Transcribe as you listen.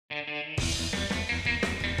Hey,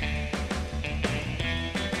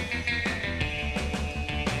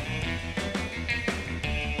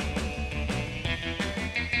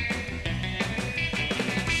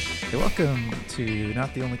 welcome to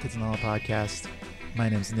Not the Only Kids in the Hall podcast. My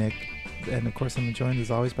name's Nick, and of course I'm joined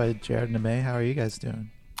as always by Jared and May. How are you guys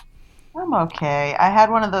doing? I'm okay. I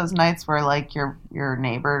had one of those nights where like your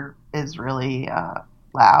neighbor is really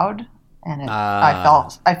loud, and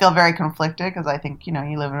I feel very conflicted because I think you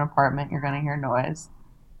live in an apartment, you're going to hear noise.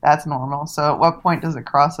 That's normal. So at what point does it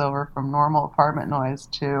cross over from normal apartment noise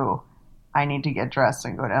to I need to get dressed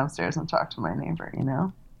and go downstairs and talk to my neighbor?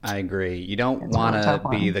 I agree. You don't want to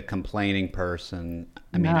be the complaining person.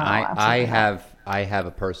 I mean, No, I have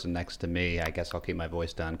a person next to me. I guess I'll keep my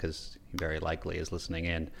voice down because he very likely is listening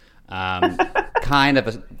in. Kind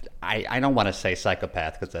of I don't want to say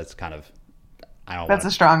psychopath because that's kind of That's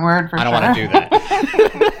a strong word for sure. I don't want to do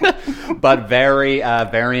that. But very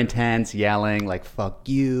very intense, yelling like "fuck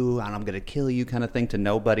you" and "I'm gonna kill you" kind of thing to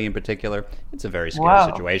nobody in particular. It's a very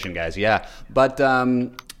scary situation, guys. Yeah, but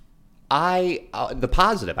the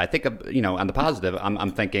positive, I think, on the positive,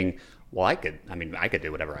 I'm thinking, well, I could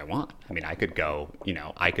do whatever I want. I mean, I could go,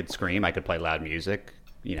 I could scream, I could play loud music,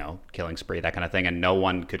 killing spree, that kind of thing, and no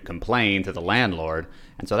one could complain to the landlord.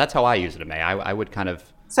 And so that's how I use it, May. I would kind of...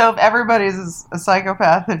 So if everybody's a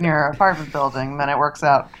psychopath in your apartment building, then it works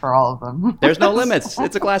out for all of them. There's no limits.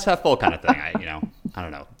 It's a glass half full kind of thing. I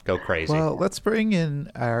don't know. Go crazy. Well, let's bring in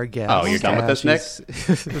our guest. Oh, you're done with this, Nick?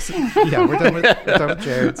 Yeah, we're done with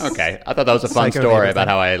Jared's. Okay. I thought that was a fun story about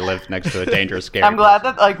how I lived next to a dangerous, scary I'm glad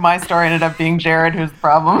that my story ended up being Jared who's the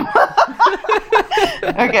problem.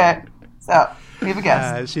 Okay. So, we have a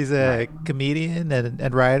guest. She's a comedian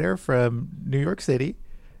and writer from New York City.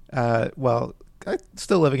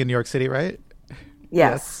 Still living in New York City, right?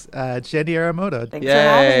 Yes. Jenny Aramoto. Thanks for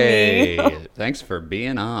having me. Thanks for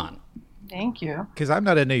being on. Thank you. Because I'm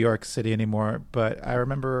not in New York City anymore, but I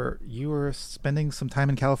remember you were spending some time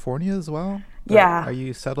in California as well. Yeah. Are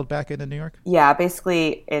you settled back into New York? Yeah,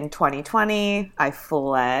 basically in 2020, I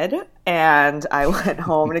fled and I went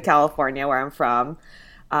home to California, where I'm from,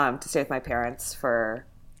 to stay with my parents for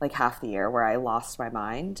like half the year, where I lost my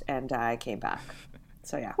mind, and I came back.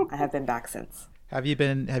 So yeah, I have been back since. Have you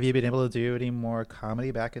been able to do any more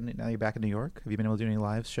comedy now you're back in New York? Have you been able to do any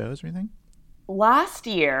live shows or anything? Last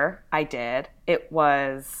year I did. It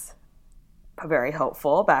was very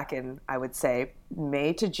hopeful back in, I would say,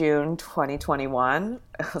 May to June 2021.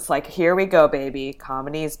 It was like, here we go, baby.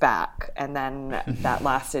 Comedy's back. And then that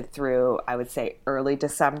lasted through, I would say, early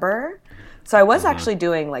December. So I was actually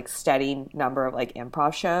doing like steady number of like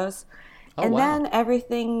improv shows. Then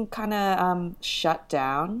everything kind of shut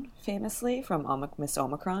down famously from Miss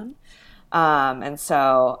Omicron. And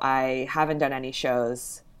so I haven't done any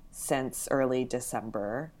shows since early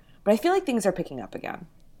December, but I feel like things are picking up again.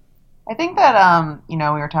 I think that, we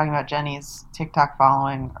were talking about Jenny's TikTok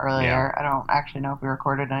following earlier. Yeah. I don't actually know if we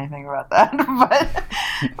recorded anything about that, but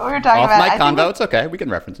we were talking about... Off mic convo, it's okay. We can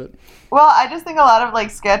reference it. Well, I just think a lot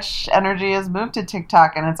of, sketch energy has moved to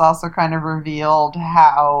TikTok, and it's also kind of revealed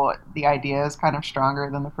how the idea is kind of stronger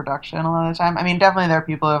than the production a lot of the time. I mean, definitely there are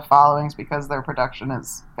people who have followings because their production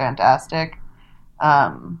is fantastic,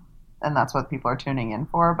 and that's what people are tuning in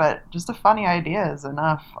for, but just a funny idea is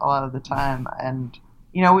enough a lot of the time, and...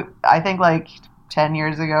 I think 10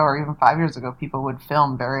 years ago or even 5 years ago, people would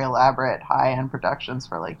film very elaborate high-end productions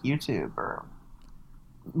for YouTube or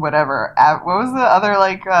whatever. What was the other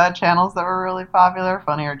channels that were really popular?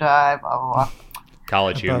 Funny or Die, blah, blah, blah.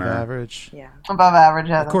 College Humor. Above Average. Yeah. Above Average.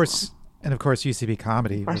 Yeah, of course, UCB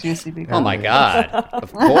Comedy. Of course, UCB Comedy. Oh my God.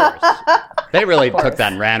 Of course. They really took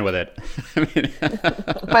that and ran with it.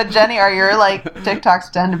 But Jenny, are your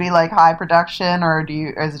TikToks tend to be high production, or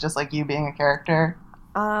is it just you being a character?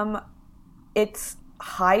 It's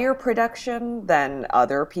higher production than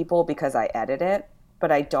other people because I edit it,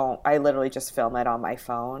 but I literally just film it on my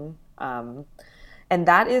phone. And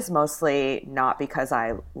that is mostly not because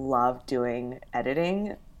I love doing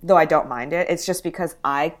editing, though I don't mind it. It's just because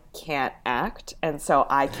I can't act, and so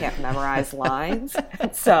I can't memorize lines.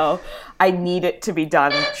 And so I need it to be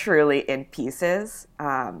done truly in pieces.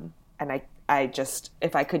 And I just,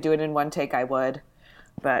 if I could do it in one take, I would.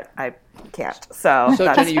 But I can't. So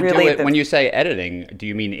that's Jenny, you really do it when you say editing. Do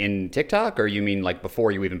you mean in TikTok, or you mean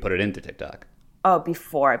before you even put it into TikTok? Oh,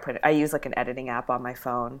 before I put it, I use an editing app on my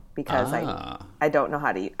phone because I don't know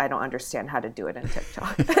I don't understand how to do it in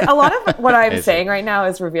TikTok. A lot of what I'm saying right now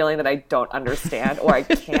is revealing that I don't understand, or I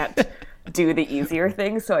can't do the easier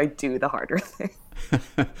thing, so I do the harder thing.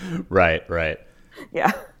 Right.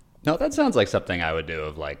 Yeah. No, that sounds like something I would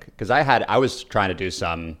do because I was trying to do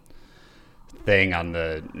some thing on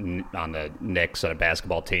the Knicks on a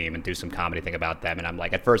basketball team and do some comedy thing about them. And I'm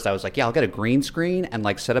like, at first I was like, yeah, I'll get a green screen and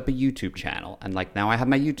like set up a YouTube channel. And like now I have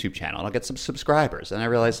my YouTube channel and I'll get some subscribers. And I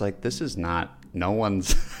realized like this is not, no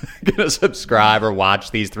one's gonna subscribe or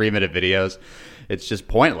watch these 3-minute videos. It's just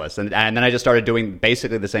pointless. And then I just started doing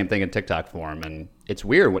basically the same thing in TikTok form. And it's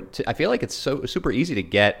weird. I feel like it's so super easy to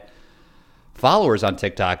get followers on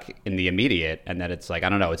TikTok in the immediate, and then it's like, I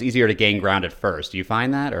don't know, it's easier to gain ground at first. Do you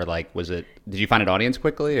find that, or like, did you find an audience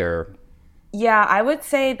quickly, or? Yeah, I would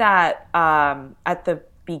say that at the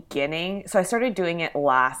beginning, so I started doing it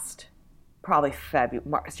last probably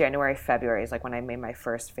January, February is like when I made my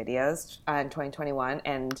first videos in 2021,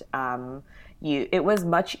 and it was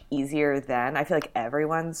much easier then. I feel like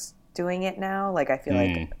everyone's doing it now. Like I feel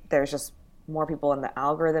like there's just more people, and the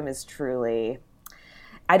algorithm is truly,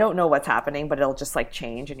 I don't know what's happening, but it'll just like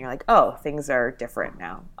change and you're like, oh, things are different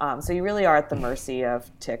now. So you really are at the mercy of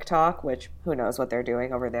TikTok, which who knows what they're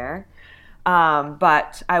doing over there.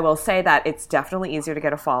 But I will say that it's definitely easier to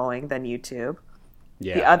get a following than YouTube.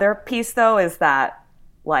 Yeah. The other piece though is that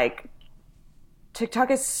like TikTok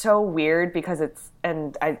is so weird because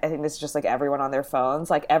and I think this is just like everyone on their phones,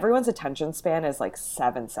 like everyone's attention span is like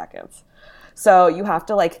 7 seconds. So you have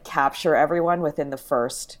to like capture everyone within the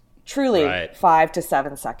first truly 5 to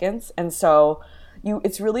 7 seconds. And so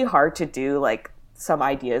it's really hard to do like some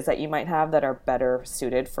ideas that you might have that are better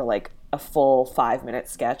suited for like a full 5-minute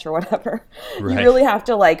sketch or whatever. Right. You really have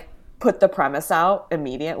to like put the premise out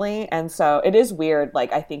immediately. And so it is weird.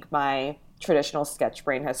 Like I think my traditional sketch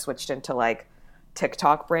brain has switched into like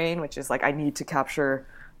TikTok brain, which is like I need to capture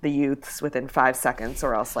the youths within 5 seconds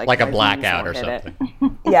or else like a blackout or something.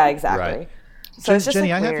 Yeah, exactly. Right. So it's just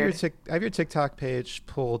Jenny, like I have your TikTok page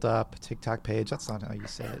pulled up. TikTok page. That's not how you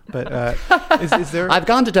say it. But is there? I've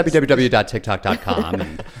gone to www.tiktok.com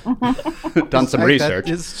and done some research.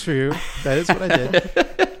 That is true. That is what I did.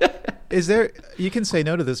 Is there? You can say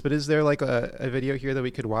no to this, but is there like a video here that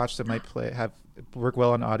we could watch that might work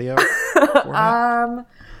well on audio format?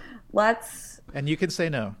 And you can say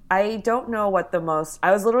no. I don't know what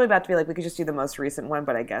I was literally about to be like, we could just do the most recent one,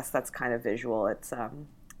 but I guess that's kind of visual. It's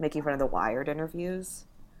making fun of the Wired interviews.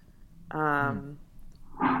 Wired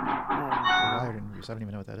interviews. I don't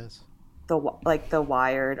even know what that is. The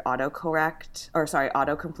Wired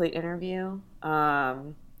autocomplete interview.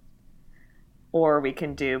 Or we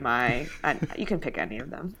can do you can pick any of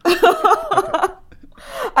them. Okay.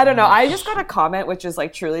 I don't know. I just got a comment, which is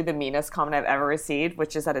like truly the meanest comment I've ever received,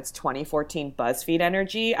 which is that it's 2014 BuzzFeed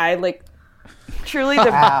energy. I like truly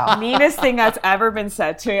the meanest thing that's ever been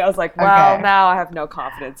said to me. I was like, well, now I have no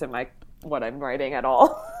confidence in what I'm writing at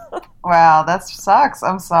all. Wow, that sucks.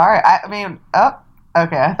 I'm sorry. I mean,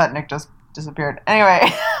 okay. I thought Nick just disappeared. Anyway,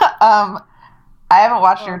 I haven't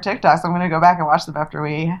watched your TikToks. So I'm going to go back and watch them after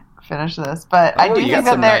we finish this. But I do think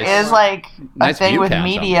that there is like a thing with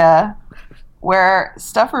media where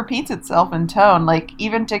stuff repeats itself in tone. Like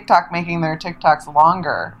even TikTok making their TikToks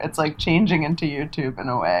longer. It's like changing into YouTube in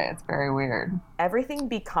a way. It's very weird. Everything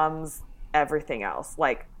becomes everything else.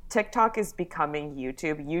 Like TikTok is becoming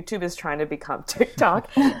YouTube. YouTube is trying to become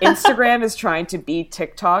TikTok. Instagram is trying to be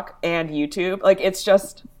TikTok and YouTube. Like it's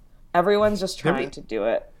just, everyone's just trying to do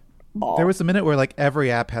it all. There was a minute where like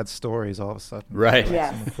every app had stories all of a sudden. Right. Like,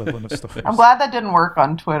 yeah. some equivalent of stories. I'm glad that didn't work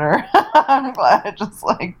on Twitter. I'm glad it just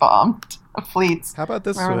like bombed. Fleets. How about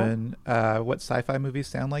this one? What sci-fi movies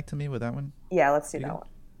sound like to me with that one? Yeah, let's do that one.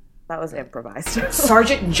 That was improvised.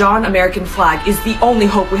 Sergeant John American Flag is the only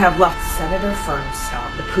hope we have left. Senator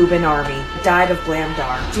Fernstop, the Poobin Army, died of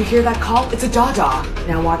Blamdar. Do you hear that call? It's a Dada.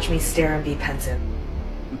 Now watch me stare and be pensive.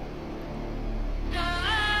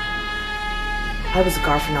 I was a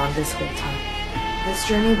Garfanon this whole time. This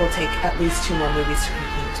journey will take at least 2 more movies to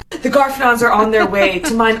complete. The Garfanons are on their way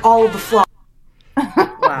to mine all of the flaws.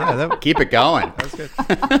 Wow. Yeah, keep it going. That was good.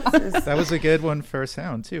 That was a good one for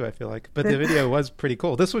sound too, I feel like. But the video was pretty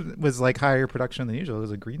cool. This one was like higher production than usual. It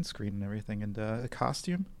was a green screen and everything, and a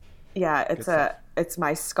costume. Yeah, it's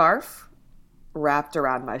my scarf wrapped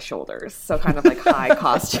around my shoulders, so kind of like high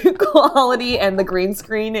costume quality. And the green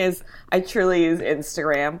screen I truly use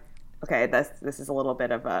Instagram. Okay, this is a little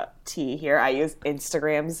bit of a tea here. I use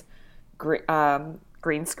Instagram's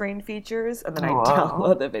green screen features, and then I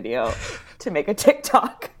download the video to make a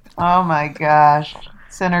TikTok. Oh my gosh.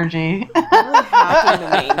 Synergy. Really hacking the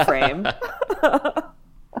mainframe.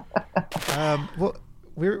 Well,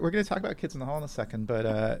 we're going to talk about Kids in the Hall in a second, but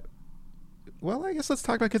I guess let's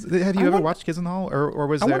talk about Kids. Have you ever watched Kids in the Hall, or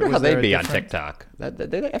was there? I wonder how they'd be on TikTok.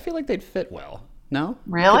 I feel like they'd fit well. No?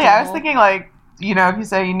 Really? I was thinking like if you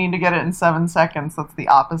say you need to get it in 7 seconds, that's the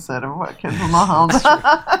opposite of what Kids in the Hall does.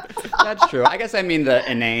 That's true. I guess I mean the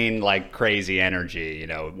inane, like crazy energy,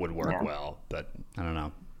 would work well, but I don't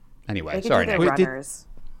know. Anyway, They could sorry, do Nick. the Wait, did- runners.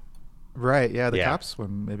 Right, yeah, the Yeah. cops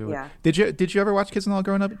one maybe. Yeah. Did you ever watch Kids in the Hall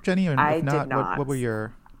growing up, Jenny? Or I if did not, not. What were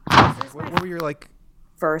your what were your like?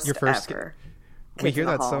 First, Your first ever. We Kids hear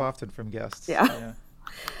in the that so Hall. often from guests. Yeah.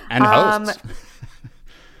 And hosts.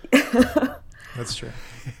 That's true.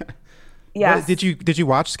 Yes. What- did you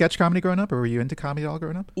watch sketch comedy growing up, or were you into comedy at all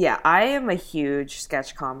growing up? Yeah, I am a huge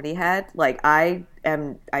sketch comedy head. Like I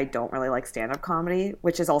don't really like stand-up comedy,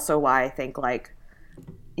 which is also why I think like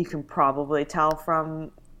you can probably tell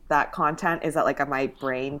from that content is that like my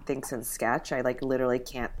brain thinks in sketch. I like literally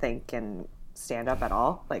can't think in stand-up at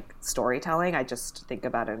all. Like storytelling, I just think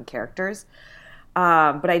about it in characters.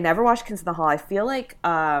 But I never watched Kids in the Hall. I feel like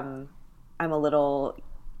I'm a little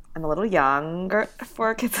younger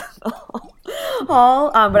for Kids in the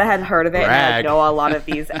Hall, but I hadn't heard of it. And I Brag. know a lot of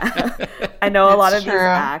these. I know a lot of true. these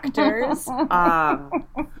actors.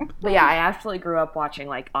 But yeah, I actually grew up watching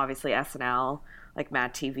like obviously SNL, like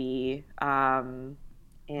Mad TV.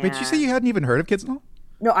 And Wait, did you say you hadn't even heard of Kids in the Hall?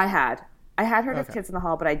 No, I had heard of Okay. Kids in the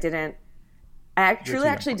Hall, but I didn't. I truly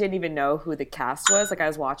actually didn't even know who the cast was. Like I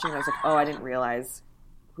was watching, and I was like, oh, I didn't realize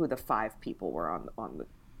who the 5 people were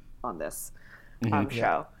on this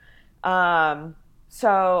show.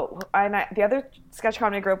 So the other sketch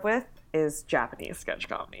comedy I grew up with is Japanese sketch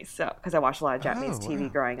comedy. So because I watched a lot of Japanese TV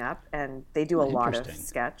growing up, and they do a lot of Interesting.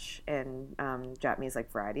 sketch in Japanese like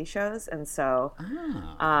variety shows, and so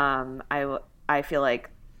I feel like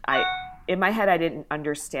in my head I didn't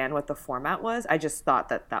understand what the format was. I just thought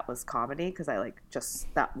that was comedy because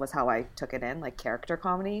that was how I took it in, like character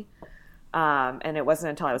comedy. And it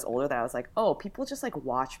wasn't until I was older that I was like, oh, people just like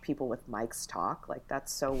watch people with mics talk. Like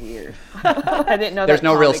that's so weird. I didn't know. There's that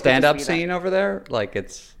no real comedy could just stand-up be that. scene over there? Like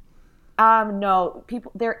it's... No,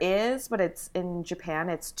 there is, but it's in Japan.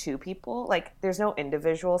 It's 2 people. Like, there's no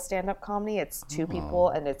individual stand-up comedy. It's 2 people,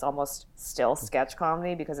 and it's almost still sketch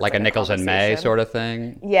comedy because it's like a Nichols and May conversation. sort of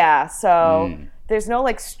thing? Yeah. So there's no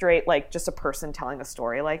like straight like just a person telling a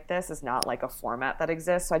story like this is not like a format that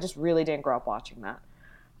exists. So I just really didn't grow up watching that.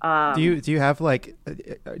 Do you have like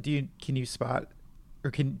can you spot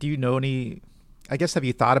or do you know any? I guess have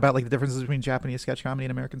you thought about like the differences between Japanese sketch comedy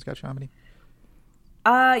and American sketch comedy?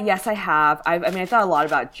 Yes, I have. I thought a lot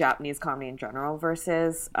about Japanese comedy in general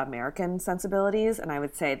versus American sensibilities, and I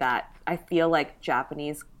would say that I feel like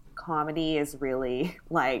Japanese comedy is really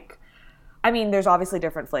like, I mean, there's obviously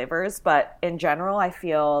different flavors, but in general, I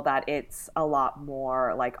feel that it's a lot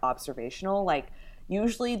more like observational. Like,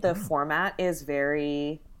 usually the format is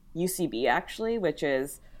very UCB actually, which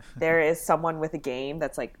is there is someone with a game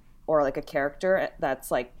that's like, or like a character that's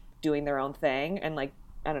like doing their own thing and like,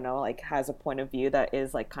 I don't know, like has a point of view that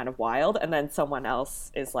is like kind of wild, and then someone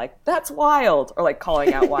else is like, that's wild, or like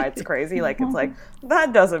calling out why it's crazy. Like it's like,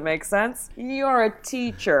 that doesn't make sense. You're a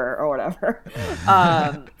teacher or whatever.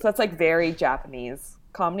 So it's like very Japanese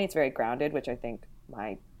comedy. It's very grounded, which I think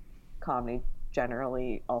my comedy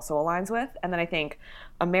generally also aligns with. And then I think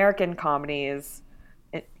American comedies,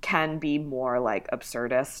 it can be more like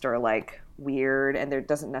absurdist or like weird, and there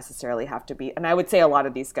doesn't necessarily have to be, and I would say a lot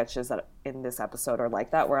of these sketches that in this episode are like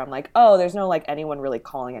that, where I'm like, oh, there's no like anyone really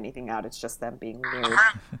calling anything out, it's just them being weird,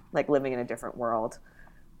 like living in a different world.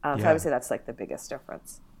 So I would say that's like the biggest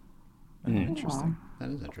difference. Interesting. That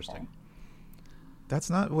is interesting. That's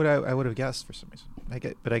not what I would have guessed for some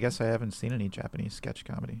reason. But I guess I haven't seen any Japanese sketch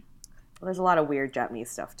comedy. Well, there's a lot of weird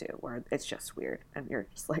Japanese stuff too, where it's just weird, and you're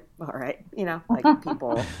just like, all right, like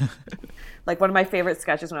people. Like one of my favorite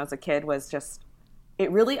sketches when I was a kid was just,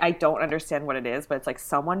 it really, I don't understand what it is, but it's like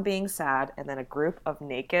someone being sad, and then a group of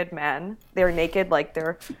naked men. They're naked, like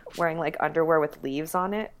they're wearing like underwear with leaves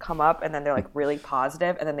on it, come up, and then they're like really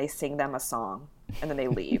positive, and then they sing them a song, and then they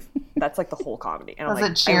leave. That's like the whole comedy. And Does I'm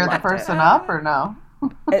like, it cheer I the loved person up or no?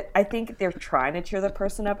 I think they're trying to cheer the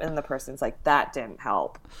person up, and the person's like, that didn't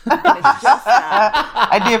help. And it's just that.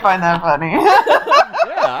 I do find that funny.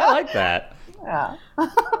 Yeah, I like that. Yeah.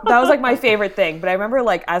 That was like my favorite thing. But I remember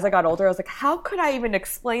like as I got older, I was like, how could I even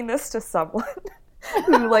explain this to someone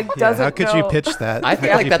who like doesn't How could know? you pitch that? I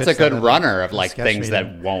feel How like could you that's a pitch that good in runner of a like sketch things that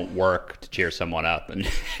meeting? won't work to cheer someone up, and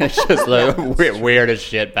it's just like weird as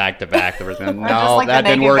shit back to back. The person, Or no, just like that the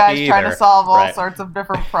didn't naked work guys either. trying to solve all Right. sorts of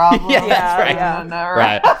different problems. Yeah, that's right. And never,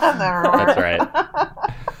 Right. never work. That's right.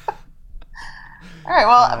 All right,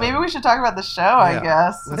 well, maybe we should talk about the show, I Yeah.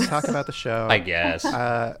 guess. Let's talk about the show. I guess.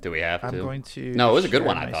 Uh, Do we have to? I'm going to. No, it was a good share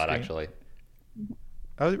one. I my thought screen. actually.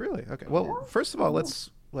 Oh, really? Okay. Well, first of all,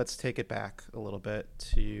 let's take it back a little bit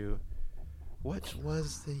to What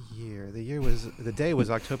was the year? The day was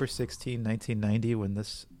October 16, 1990, when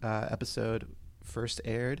this episode first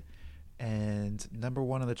aired, and number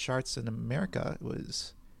one on the charts in America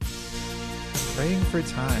was "Praying for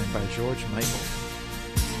Time" by George Michael.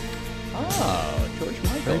 Oh, George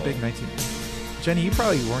Michael. Very big 19. Jenny, you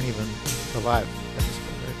probably weren't even alive at this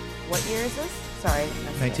point, right? What year is this? Sorry.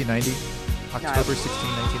 1990, October 16,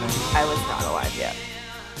 1990. I was not alive yet.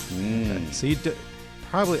 Okay. So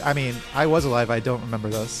probably. I mean, I was alive. I don't remember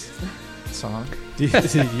this song. Do you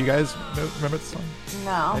guys remember the song?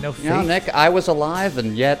 No. I know. You know, Nick, I was alive,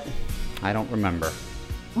 and yet I don't remember.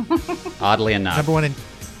 Oddly enough. Number one in.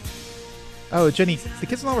 Oh, Jenny, the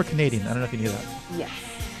kids and all were Canadian. I don't know if you knew that. Yes.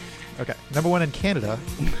 Okay. Number one in Canada.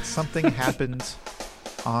 Something happened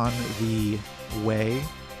on the way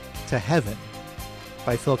to heaven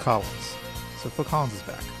by Phil Collins. So Phil Collins is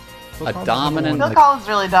back. Phil A Collins is dominant- number Phil one, Collins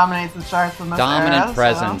really dominates the charts in this Dominant era,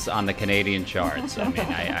 presence on the Canadian charts. I mean,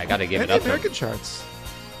 I got to give and it the up. American charts.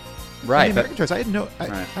 Right, the but American charts. I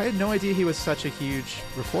Right. had no idea he was such a huge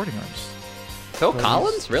recording artist. Phil But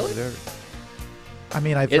Collins, he's- really? I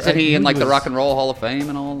mean, Isn't he in like the was- Rock and Roll Hall of Fame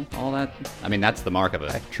and all that? I mean, that's the mark of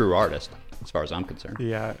a true artist, as far as I'm concerned.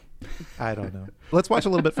 Yeah, I don't know. Let's watch a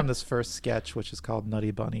little bit from this first sketch, which is called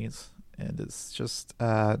Nutty Bunnies, and it's just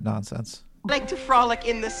nonsense. Like to frolic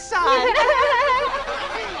in the sun.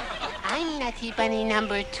 I'm Nutty Bunny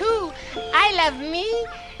number 2. I love me,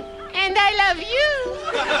 and I love you.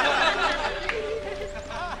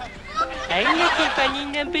 I'm Nutty Bunny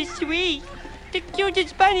number 3. The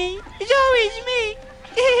cutest bunny is always me.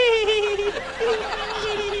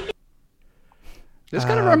 This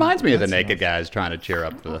kind of reminds me of the Naked Guys trying to cheer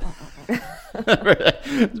up the.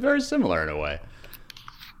 It's very similar in a way.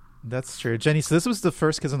 That's true, Jenny. So this was the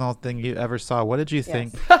first Kids and All thing you ever saw. What did you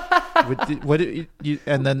think? What did you?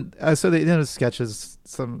 And then so the end of the sketches.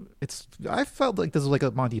 I felt like this was like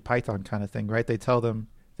a Monty Python kind of thing, right? They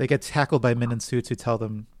get tackled by men in suits who tell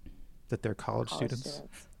them that they're college students.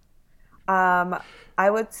 I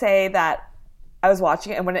would say that I was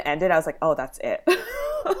watching it, and when it ended, I was like, "Oh, that's it,"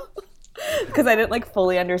 because I didn't like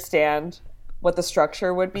fully understand what the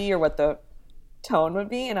structure would be or what the tone would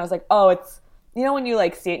be, and I was like, "Oh, it's." You know when you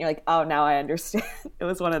like see it and you're like, oh, now I understand. It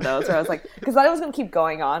was one of those where I was like, because I was going to keep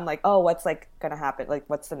going on, like, oh, what's like going to happen? Like,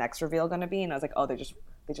 what's the next reveal going to be? And I was like, oh, they just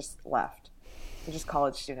left. They're just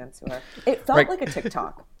college students who are. It felt like a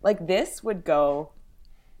TikTok. Like this would go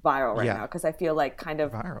viral right now because I feel like kind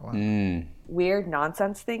of weird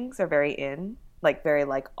nonsense things are very in, like very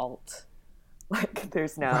like alt. Like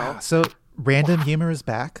there's no. Wow. So random humor is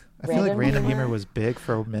back. I feel like random humor humor was big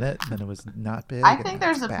for a minute, and then it was not big. I and think now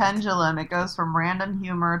there's it's a back. pendulum. It goes from random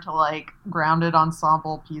humor to like grounded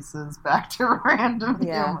ensemble pieces back to random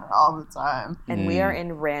humor all the time. And we are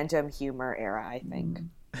in random humor era, I think.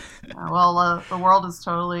 Well, the world is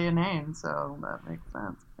totally inane, so that makes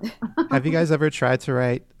sense. Have you guys ever tried to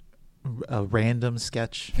write a random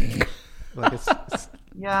sketch? Like it's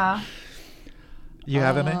Yeah. you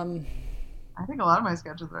haven't? Mate? I think a lot of my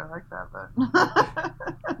sketches are like that,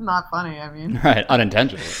 but not funny, I mean. Right,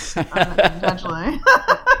 unintentionally. Unintentionally.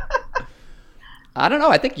 I don't know.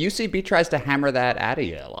 I think UCB tries to hammer that out of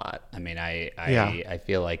you a lot. I mean, I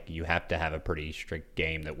feel like you have to have a pretty strict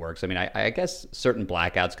game that works. I mean, I guess certain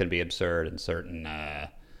blackouts can be absurd and certain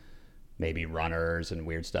maybe runners and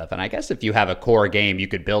weird stuff. And I guess if you have a core game, you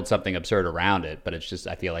could build something absurd around it. But it's just,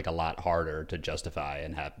 I feel like a lot harder to justify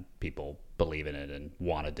and have people believe in it and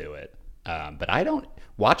want to do it. But I don't,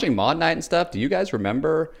 watching Maud Night and stuff, do you guys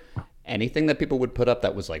remember anything that people would put up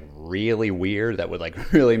that was like really weird, that would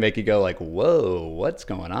like really make you go like, whoa, what's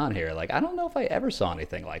going on here? Like, I don't know if I ever saw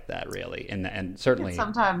anything like that really. And certainly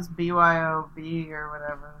Sometimes BYOB or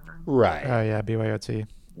whatever. right. Oh yeah, BYOT,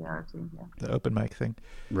 BRT, yeah. the open mic thing.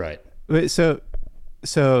 Right. Wait, so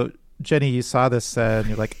Jenny, you saw this and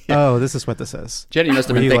you're like, oh, this is what this is. Jenny must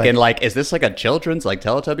have Were been you thinking like, is this like a children's like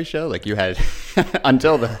Teletubby show? Like you had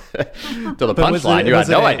until the punchline, you had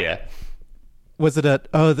no idea. Was it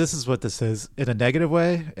oh, this is what this is in a negative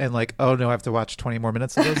way? And like, oh no, I have to watch 20 more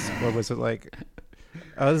minutes of this? Or was it like,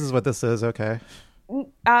 oh, this is what this is, okay.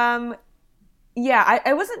 Yeah,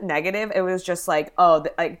 I wasn't negative. It was just like, oh,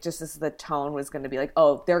 like just as the tone was going to be like,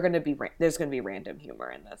 oh, there's going to be random humor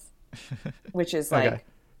in this, which is like, Okay.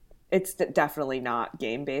 It's definitely not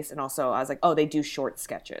game based. And also, I was like, oh, they do short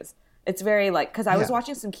sketches. It's very like, because I was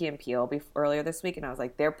watching some Key and Peele earlier this week, and I was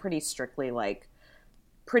like, they're pretty strictly like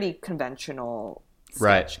pretty conventional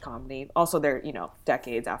sketch comedy. Also, they're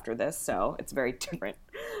decades after this, so it's a very different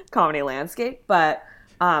comedy landscape. But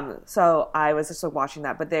so I was just like, watching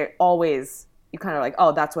that, but they're always. You kind of like,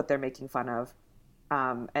 oh, that's what they're making fun of.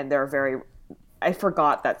 And they're very I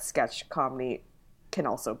forgot that sketch comedy can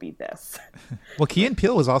also be this. Well, Key and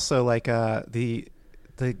Peele was also like the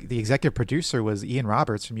executive producer was Ian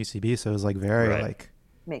Roberts from UCB, so it was like very like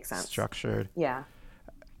makes sense structured. Yeah.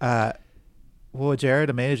 Well, Jared,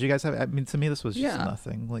 Amanda, did you guys have? I mean, to me, this was just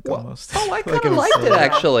nothing. Like almost. Oh, I kind of liked it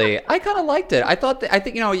actually. I kind of liked it. I thought. I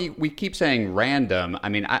think we keep saying random. I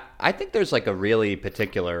mean, I think there's like a really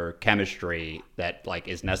particular chemistry that like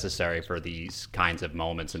is necessary for these kinds of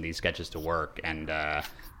moments and these sketches to work. And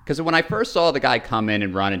because when I first saw the guy come in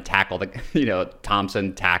and run and tackle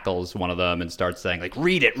Thompson tackles one of them and starts saying like,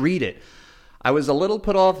 "Read it," I was a little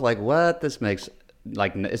put off. Like, what? This makes.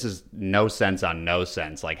 Like, this is no sense on no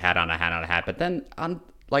sense, like hat on a hat on a hat. But then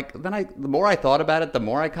the more I thought about it, the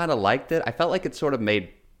more I kind of liked it. I felt like it sort of made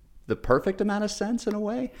the perfect amount of sense in a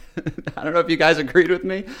way. I don't know if you guys agreed with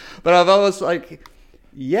me, but I've always like,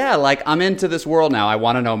 yeah, like I'm into this world now. I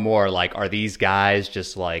want to know more. Like, are these guys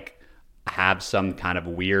just like have some kind of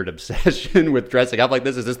weird obsession with dressing up like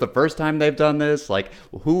this? Is this the first time they've done this? Like,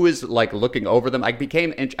 who is like looking over them? I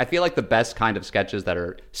feel like the best kind of sketches that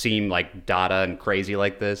seem like Dada and crazy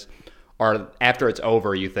like this are after it's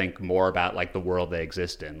over, you think more about like the world they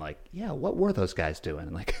exist in. Like, yeah, what were those guys doing?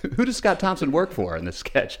 And like, who does Scott Thompson work for in this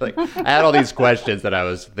sketch? Like, I had all these questions that I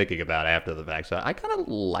was thinking about after the fact. So I kind of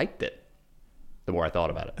liked it the more I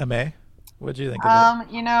thought about it. May, what did you think of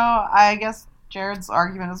it? I guess Jared's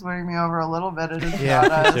argument is winning me over a little bit. It is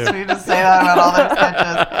Yeah, sweet to say that about all their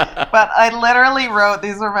sketches. But I literally wrote,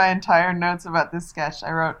 these are my entire notes about this sketch.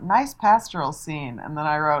 I wrote, nice pastoral scene. And then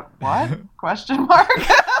I wrote, what? Question mark?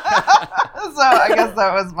 So I guess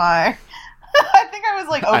that was my... I think I was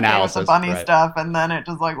like, okay analysis, with the bunny stuff. And then it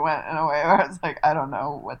just like went in a way where I was like, I don't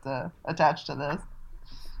know what to attach to this.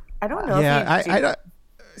 I don't know Yeah, if you I don't...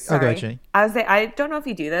 Sorry. Okay, Jenny. I don't know if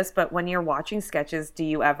you do this, but when you're watching sketches, do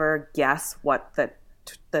you ever guess what the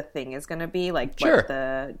thing is going to be? Like, Sure. what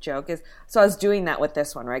the joke is? So I was doing that with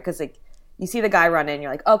this one, right? Because like, you see the guy run in, you're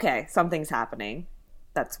like, okay, something's happening.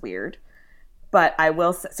 That's weird. But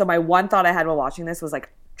so my one thought I had while watching this was like,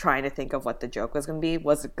 trying to think of what the joke was going to be.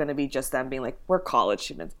 Was it going to be just them being like, we're college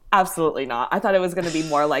students? Absolutely not. I thought it was going to be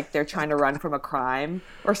more like they're trying to run from a crime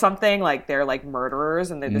or something, like they're like murderers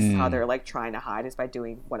and this is how they're like trying to hide is by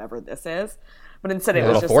doing whatever this is. But instead it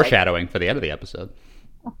was just foreshadowing for the end of the episode.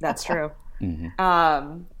 That's true.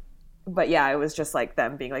 Mm-hmm. But yeah, it was just like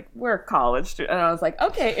them being like, we're college students. And I was like,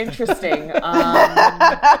 okay, interesting.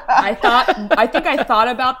 I think I thought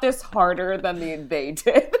about this harder than they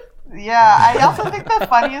did. Yeah, I also think the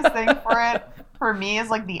funniest thing for me is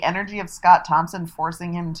like the energy of Scott Thompson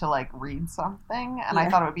forcing him to like read something, and I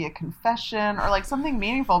thought it would be a confession or like something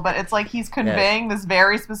meaningful, but it's like he's conveying this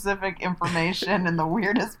very specific information in the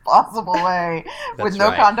weirdest possible way with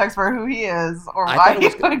no context for who he is or why he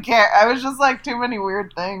would care. I was just like, too many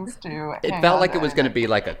weird things to. It felt like it was going to be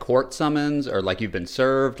like a court summons or like you've been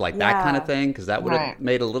served, like that kind of thing, because that would have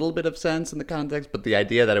made a little bit of sense in the context. But the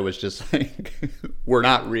idea that it was just like, we're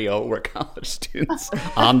not real, we're college students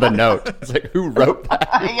on the note. It's like, who wrote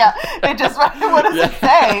that? Yeah, it just, what does it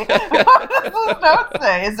say? What does this note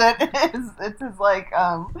say? It's his like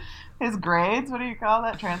his grades? What do you call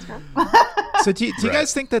that? Transcript? So do you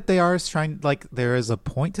guys think that they are trying, like, there is a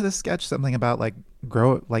point to the sketch, something about like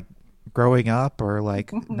growing up or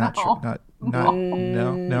like not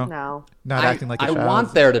acting like a child? I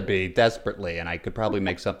want there to be desperately, and I could probably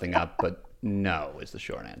make something up, but no is the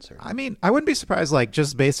short answer. I mean, I wouldn't be surprised, like,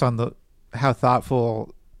 just based on how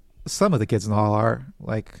thoughtful some of the kids in the hall are.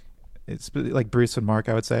 Like, it's like Bruce and Mark,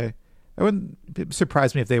 I would say. It wouldn't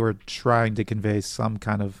surprise me if they were trying to convey some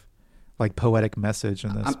kind of like poetic message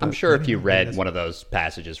in this. I'm sure if you read one of those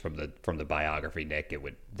passages from the biography, Nick,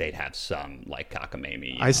 they'd have some like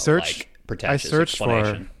cockamamie. I searched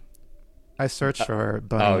for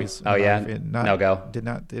bunnies. Oh yeah, no go. Did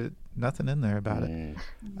nothing in there about it.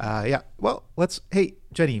 Yeah. Well, hey,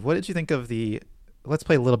 Jenny, what did you think of let's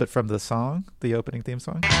play a little bit from the song, the opening theme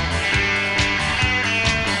song.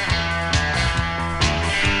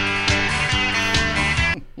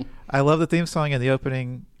 I love the theme song and the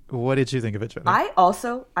opening. What did you think of it, Jenny? I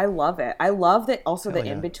love it. I love that also the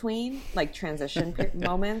in-between, like transition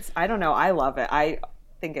moments. I don't know. I love it. I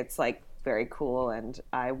think it's like very cool and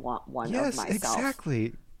I want one of myself. Yes,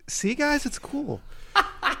 exactly. See, guys, it's cool.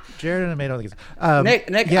 Jared and I made all these. Nick,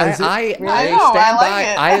 I stand like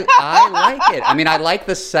it. I like it. I mean, I like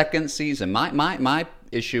the second season. My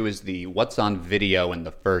issue is the what's on video in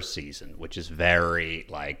the first season, which is very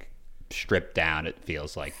like stripped down. It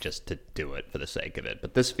feels like just to do it for the sake of it.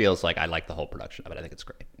 But this feels like I like the whole production of it. I think it's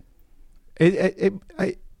great.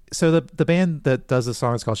 So the band that does the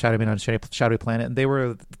song is called Shadowy Man on Shadowy Planet, and they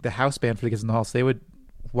were the house band for the Kids in the Hall. So they would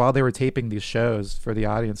while they were taping these shows for the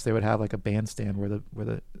audience, they would have like a bandstand where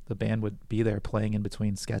the band would be there playing in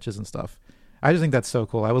between sketches and stuff. I just think that's so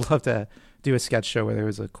cool. I would love to do a sketch show where there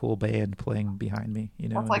was a cool band playing behind me. You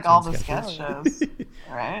know, that's like all the sketch shows,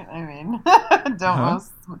 right? I mean,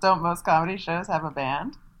 don't most comedy shows have a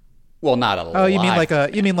band? Well, not a lot. Oh, you mean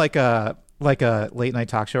like a late night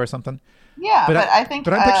talk show or something? Yeah, but I think.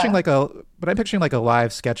 But I'm picturing like a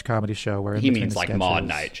live sketch comedy show where he means like sketches, Maud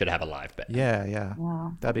Night should have a live band. Yeah,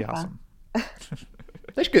 that'd be awesome.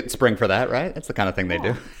 They should get spring for that, right? That's the kind of thing they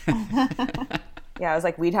do. Yeah, I was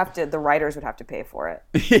like, the writers would have to pay for it.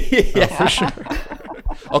 Yeah, for sure.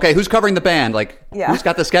 Okay, who's covering the band? Like, who's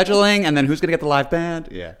got the scheduling, and then who's going to get the live band?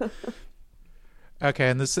 Yeah. Okay,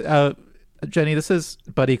 and this, Jenny, this is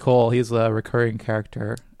Buddy Cole. He's a recurring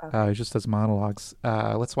character. He just does monologues.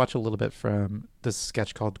 Let's watch a little bit from this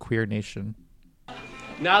sketch called Queer Nation.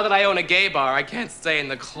 Now that I own a gay bar, I can't stay in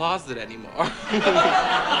the closet anymore.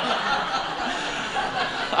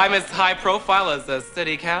 I'm as high profile as a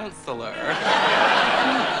city councilor.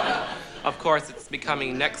 Of course, it's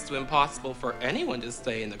becoming next to impossible for anyone to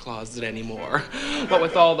stay in the closet anymore. What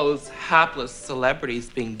with all those hapless celebrities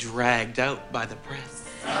being dragged out by the press.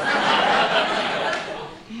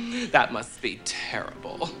 That must be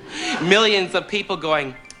terrible. Millions of people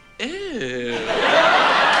going, ew.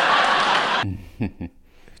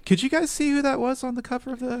 Could you guys see who that was on the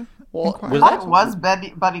cover of the Inquirer? Was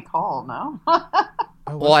Buddy Cole, no?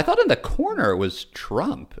 Well, I thought in the corner it was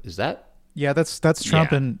Trump. Is that? Yeah, that's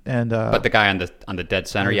Trump and but the guy on the dead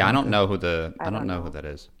center. Yeah, I don't know who that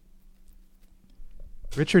is.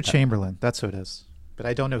 Richard Chamberlain. That's who it is. But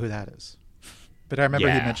I don't know who that is. But I remember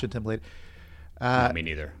he mentioned him later. No, me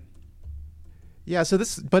neither. Yeah, so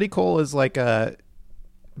this Buddy Cole is like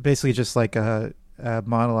basically just like a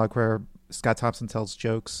monologue where Scott Thompson tells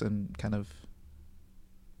jokes and kind of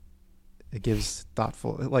gives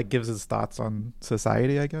his thoughts on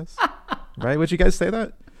society, I guess. Right? Would you guys say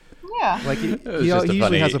that? Yeah. Like he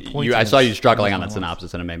usually has a point. I saw you struggling on that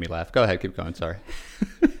synopsis and it made me laugh. Go ahead, keep going. Sorry.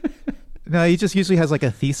 No, he just usually has like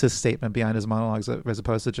a thesis statement behind his monologues as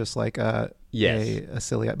opposed to just like a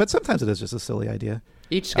silly. But sometimes it is just a silly idea.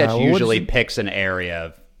 Each sketch usually picks an area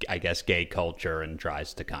of, I guess, gay culture and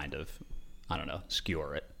tries to kind of, I don't know,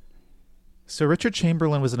 skewer it. So Richard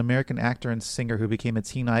Chamberlain was an American actor and singer who became a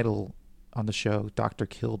teen idol on the show Dr.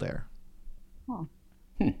 Kildare.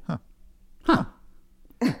 And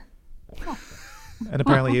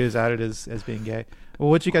apparently he was outed as being gay. Well,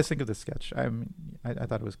 what did you guys think of this sketch? I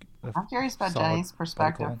thought it was. I'm curious about Jenny's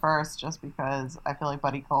perspective first, just because I feel like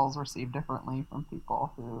Buddy Cole's received differently from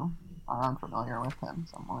people who are unfamiliar with him.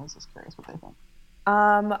 So I'm always just curious what they think.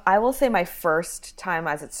 I will say my first time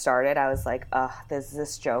as it started, I was like, there's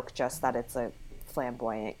this joke just that it's a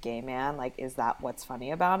flamboyant gay man. Like, is that what's funny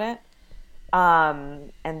about it?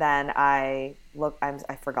 And then I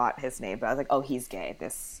forgot his name, but I was like, oh, he's gay.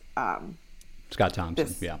 This Scott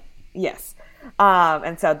Thompson, yeah. Yes.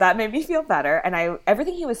 And so that made me feel better. And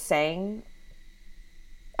everything he was saying,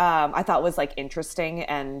 I thought was like interesting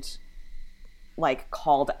and like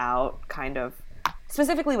called out kind of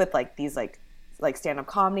specifically with like these like stand-up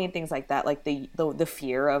comedy and things like that, like the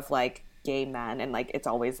fear of like gay men, and like it's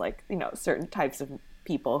always like, you know, certain types of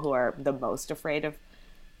people who are the most afraid of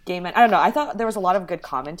gay men. I don't know. I thought there was a lot of good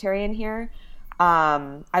commentary in here.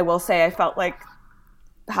 I will say I felt like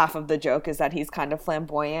half of the joke is that he's kind of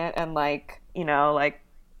flamboyant and like, you know, like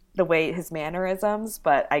the way his mannerisms,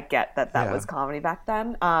 but I get that was comedy back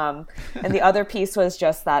then. And the other piece was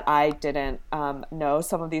just that I didn't know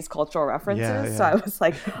some of these cultural references. So I was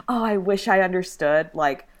like, oh, I wish I understood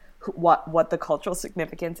like what the cultural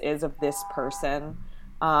significance is of this person,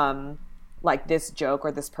 like this joke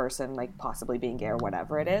or this person like possibly being gay or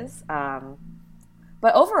whatever it is.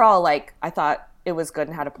 But overall, like I thought it was good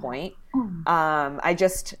and had a point. I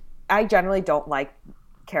generally don't like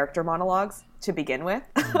character monologues to begin with.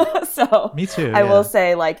 So me too. I will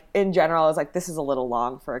say, like, in general, I was like, this is a little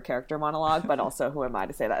long for a character monologue, but also who am I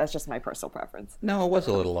to say that? That's just my personal preference. No, it was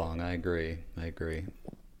a little long. I agree.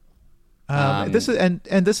 This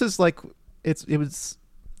is like it was,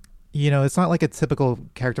 you know, it's not like a typical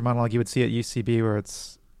character monologue you would see at UCB where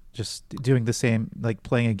it's just doing the same, like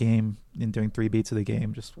playing a game and doing 3 beats of the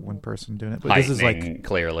game, just one person doing it. But this is like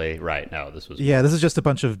clearly right. No, this was this is just a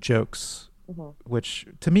bunch of jokes, which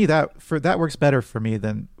to me that works better for me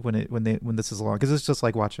than when this is long, because it's just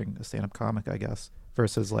like watching a stand-up comic, I guess,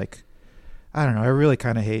 versus like, I don't know. I really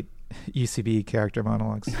kind of hate UCB character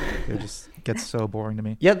monologues. They just get so boring to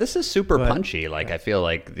me. Yeah, this is super punchy. Like I feel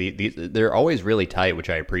like they're always really tight, which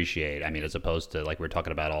I appreciate. I mean, as opposed to like we're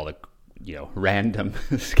talking about all the random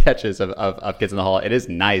sketches of Kids in the Hall, it is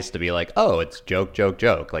nice to be like, oh, it's joke, joke,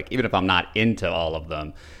 joke. Like, even if I'm not into all of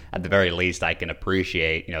them, at the very least, I can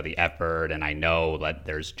appreciate, the effort, and I know that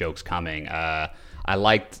there's jokes coming. I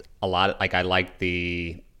liked a lot. I liked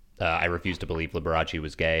the I refuse to believe Liberace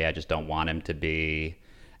was gay. I just don't want him to be.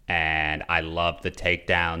 And I loved the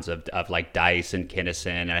takedowns of like Dice and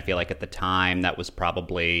Kinnison. And I feel like at the time that was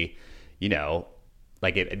probably,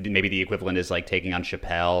 maybe the equivalent is like taking on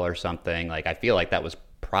Chappelle or something. Like, I feel like that was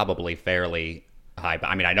probably fairly high. But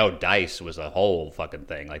I mean, I know Dice was a whole fucking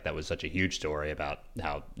thing. Like, that was such a huge story about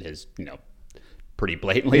how his, pretty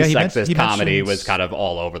blatantly sexist comedy was kind of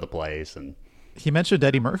all over the place. And he mentioned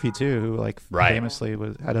Eddie Murphy too, who right. famously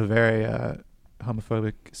had a very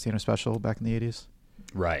homophobic stand-up special back in the 80s.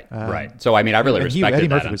 Right, right. So, I mean, I really respected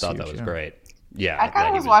that and thought that was great. Yeah. I kind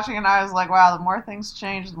of was watching it and I was like, wow, the more things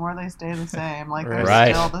change, the more they stay the same. Like, there's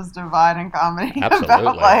still this divide in comedy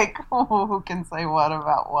about, like, who can say what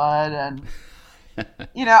about what. And,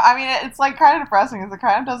 I mean, it's, like, kind of depressing because it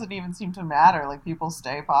kind of doesn't even seem to matter. Like, people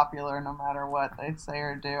stay popular no matter what they say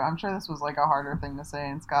or do. I'm sure this was, like, a harder thing to say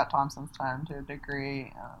in Scott Thompson's time to a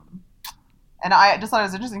degree. And I just thought it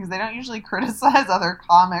was interesting because they don't usually criticize other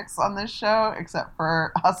comics on this show, except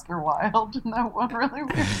for Oscar Wilde in that one really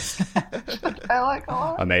weird sketch that I like a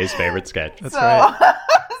lot. May's favorite sketch. That's right.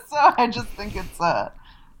 So I just think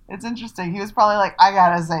it's interesting. He was probably like, I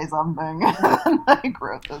gotta say something, and like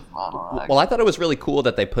wrote this monologue. Well, I thought it was really cool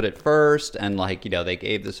that they put it first, and like they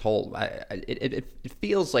gave this whole. It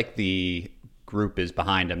feels like the group is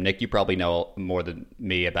behind him. Nick, you probably know more than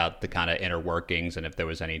me about the kind of inner workings and if there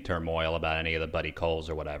was any turmoil about any of the Buddy Coles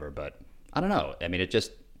or whatever, but I don't know. I mean,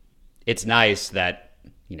 it's nice that,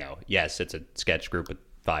 yes, it's a sketch group with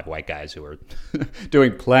 5 white guys who are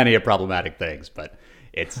doing plenty of problematic things, but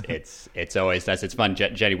it's always nice. It's fun.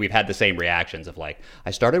 Jenny, we've had the same reactions of like,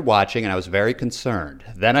 I started watching and I was very concerned.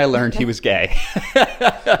 Then I learned he was gay.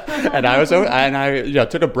 and I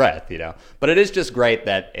took a breath, but it is just great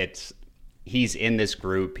that he's in this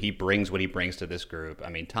group. He brings what he brings to this group. I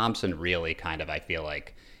mean, Thompson really kind of, I feel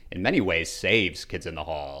like, in many ways saves Kids in the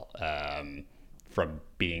Hall from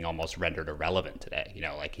being almost rendered irrelevant today.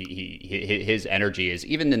 Like his energy is,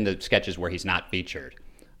 even in the sketches where he's not featured,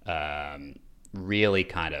 really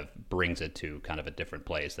kind of brings it to kind of a different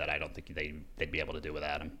place that I don't think they'd be able to do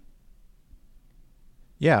without him.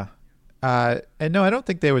 Yeah. And no, I don't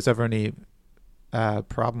think there was ever any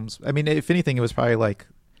problems. I mean, if anything, it was probably like,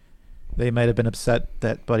 they might have been upset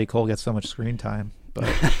that Buddy Cole gets so much screen time,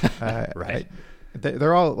 but right.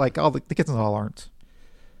 They're all like all the Kids in the Hall aren't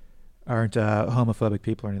homophobic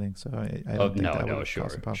people or anything. So I don't think that would cause a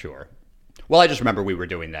problem. Sure. Well, I just remember we were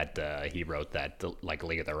doing that. He wrote that like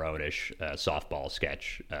League of Their Own-ish softball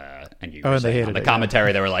sketch, and you were saying on the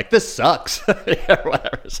commentary they were like, "This sucks," or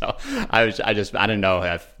whatever. So I didn't know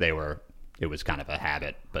if it was kind of a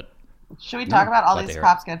habit, but. Should we talk about all these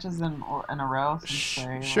cop sketches in a row?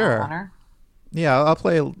 Sure. Yeah, I'll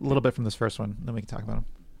play a little bit from this first one, then we can talk about them.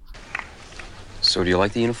 So, do you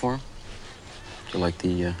like the uniform? Do you like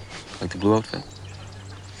the blue outfit?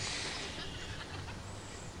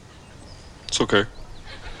 It's okay.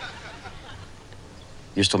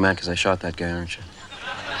 You're still mad because I shot that guy, aren't you?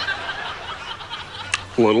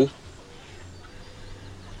 A little.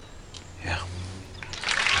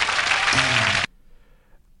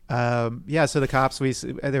 Yeah. So the cops,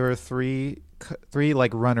 there were three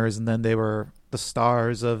like runners, and then they were the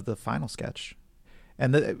stars of the final sketch.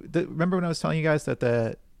 And remember when I was telling you guys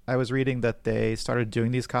that I was reading that they started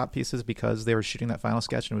doing these cop pieces because they were shooting that final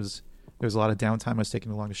sketch, and there was a lot of downtime. It was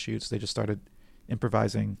taking too long to shoot, so they just started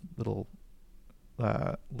improvising little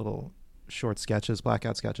short sketches,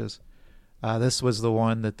 blackout sketches. This was the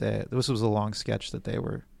one this was a long sketch that they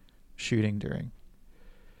were shooting during.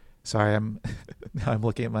 Sorry, I'm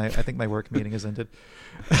looking at I think my work meeting has ended.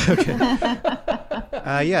 Okay.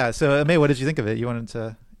 So May, what did you think of it? You wanted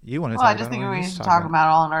to Well, I just think we should talk about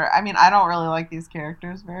it all in order. I mean, I don't really like these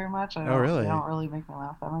characters very much. They don't really make me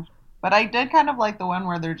laugh that much. But I did kind of like the one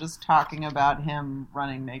where they're just talking about him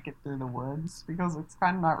running naked through the woods, because it's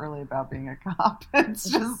kind of not really about being a cop. It's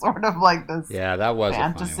just sort of like this that was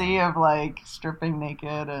fantasy of like stripping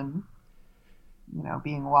naked and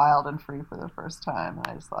being wild and free for the first time. And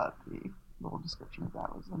I just thought the little description of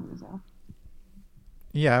that was amusing.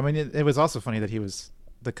 Yeah, I mean, it was also funny that he was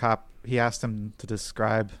the cop. He asked him to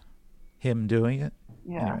describe him doing it.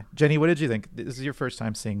 Yeah. Anyway, Jenny, what did you think? This is your first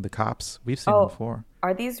time seeing the cops. We've seen them before.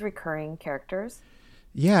 Are these recurring characters?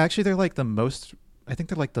 Yeah, actually, they're like the most. I think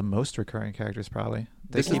they're like the most recurring characters, probably.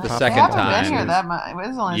 This is the second time. Been here that much. It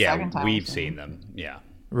was only the second time. We've seen them. Yeah.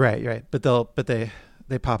 Right. But they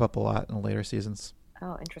pop up a lot in the later seasons.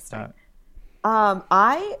 Oh, interesting. In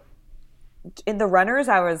the runners,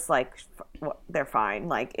 I was like, they're fine.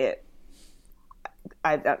 Like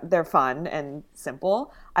they're fun and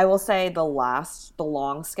simple. I will say the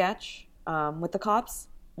long sketch with the cops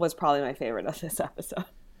was probably my favorite of this episode.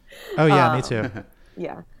 Oh yeah, me too.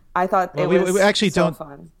 Yeah, I thought well, it was we actually so don't.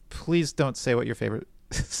 Fun. Please don't say what your favorite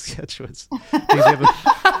sketch was. Because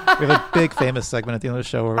we have a big famous segment at the end of the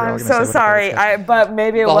show where we're all I'm going to so say sorry, but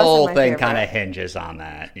maybe it the wasn't whole my thing favorite. kind of hinges on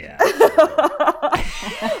that. Yeah.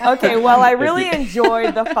 Okay, well, I really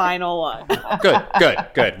enjoyed the final one.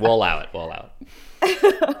 Good. We'll allow it.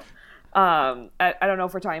 I don't know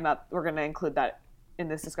if we're going to include that in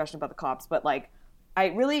this discussion about the cops, but like, I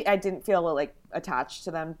didn't feel like attached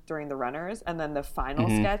to them during the runners, and then the final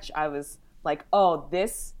sketch, I was like, oh,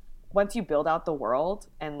 this. Once you build out the world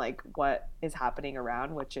and like what is happening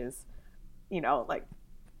around, which is, like,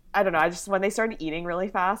 I don't know. when they started eating really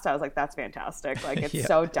fast, I was like, that's fantastic. Like, it's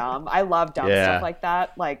so dumb. I love dumb stuff like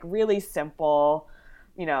that. Like really simple,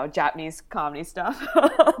 Japanese comedy stuff,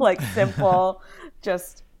 like simple,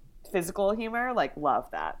 just physical humor. Like love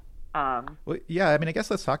that. Well, yeah, I mean, I guess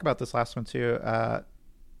let's talk about this last one too.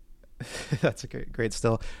 That's a great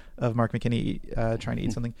still of Mark McKinney trying to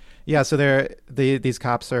eat something. Yeah, so these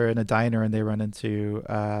cops are in a diner and they run into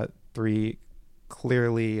 3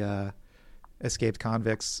 clearly escaped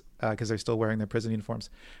convicts because they're still wearing their prison uniforms,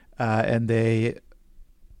 and they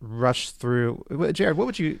rush through. Jared, what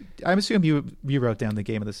would you? I'm assuming you wrote down the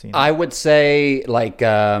game of the scene. I would say like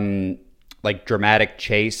dramatic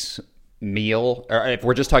chase meal, or if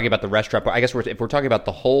we're just talking about the restaurant, I guess if we're talking about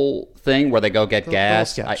the whole thing where they go get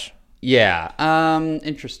gas. Yeah.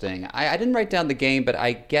 Interesting. I didn't write down the game, but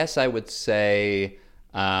I guess I would say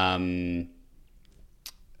waiting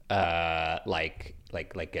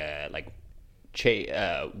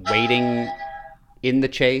in the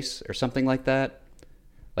chase or something like that.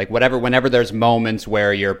 Like whenever there's moments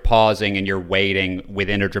where you're pausing and you're waiting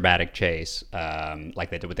within a dramatic chase, like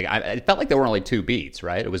they did with the guy. It felt like there were only 2 beats,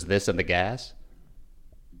 right? It was this and the gas.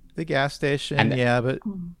 The gas station,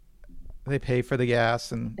 but they pay for the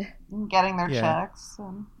gas and getting their checks.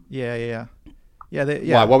 And... Yeah.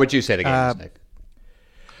 Why? What would you say the game is, Nick?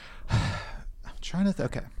 I'm trying to.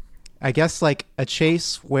 Okay, I guess like a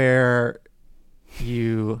chase where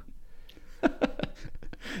you.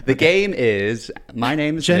 The game is my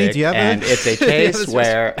name is Jenny. Nick, do you have and it's a chase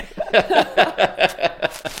where.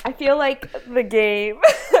 I feel like the game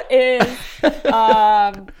is.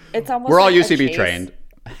 It's almost. We're all like UCB trained.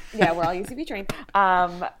 Yeah, we're all UCB trained.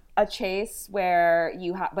 A chase where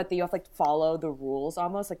you have to like follow the rules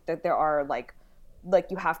almost, like that there are like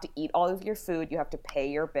you have to eat all of your food, you have to pay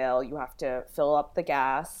your bill, you have to fill up the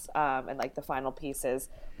gas, and like the final piece is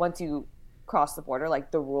once you cross the border,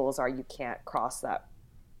 like the rules are you can't cross that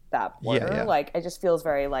border. Yeah. Like it just feels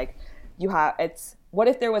very like what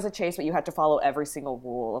if there was a chase but you had to follow every single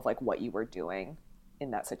rule of like what you were doing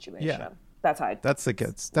in that situation. Yeah. That's a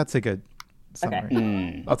good summary.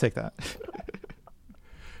 Okay. I'll take that.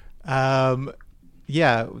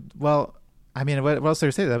 Yeah, well, I mean, what else did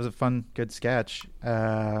I say? That was a fun, good sketch.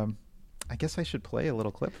 I guess I should play a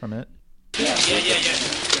little clip from it. Yeah.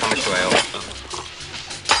 How much do I owe?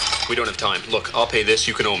 We don't have time. Look, I'll pay this.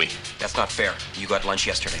 You can owe me. That's not fair. You got lunch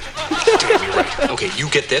yesterday. Damn, you're right. Okay, you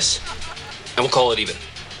get this, and we'll call it even.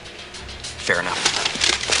 Fair enough.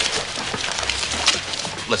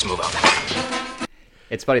 Let's move on.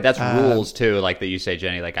 It's funny. That's rules too, like that you say,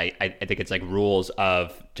 Jenny. Like I think it's like rules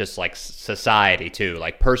of just like society too,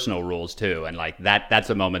 like personal rules too, and like that's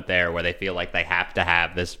a moment there where they feel like they have to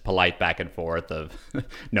have this polite back and forth of,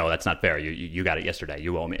 no, that's not fair. You got it yesterday.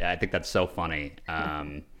 You owe me. I think that's so funny.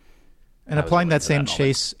 And applying that same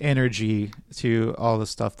chase energy to all the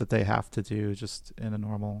stuff that they have to do just in a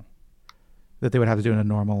normal, that they would have to do in a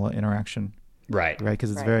normal interaction, right?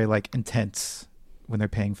 Because it's very like intense when they're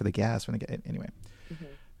paying for the gas when they get anyway.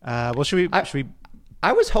 Well, should we?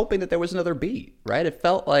 I was hoping that there was another beat, right? It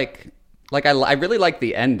felt like I really liked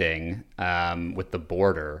the ending with the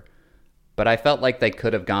border, but I felt like they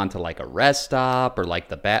could have gone to like a rest stop or like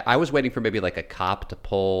I was waiting for maybe like a cop to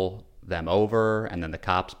pull them over and then the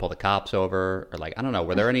cops pull the cops over, or like, I don't know.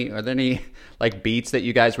 Are there any like beats that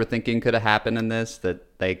you guys were thinking could have happened in this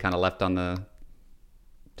that they kind of left on the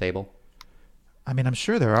table? I mean, I'm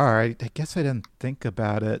sure there are. I guess I didn't think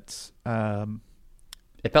about it.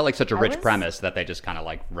 It felt like such a rich premise that they just kind of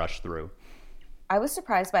like rushed through. I was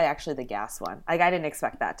surprised by actually the gas one. Like I didn't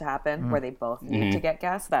expect that to happen, where they both need to get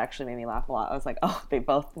gas. That actually made me laugh a lot. I was like, oh, they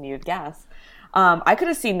both needed gas. I could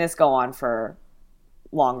have seen this go on for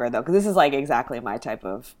longer though, because this is like exactly my type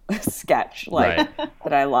of sketch, like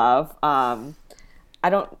that I love.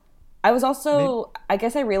 I was also, I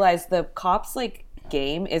guess I realized the cops like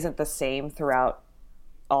game isn't the same throughout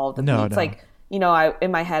all of the beats. Like, you know,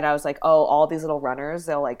 in my head I was like, oh, all these little runners,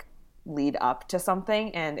 they'll like lead up to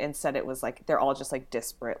something, and instead it was like they're all just like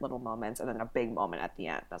disparate little moments and then a big moment at the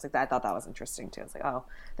end. I was like, I thought that was interesting too. It's like, oh,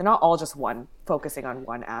 they're not all just focusing on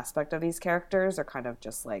one aspect of these characters. They're kind of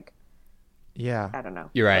just like, yeah, I don't know.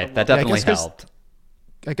 You're right. That definitely helped.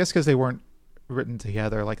 I guess because they weren't written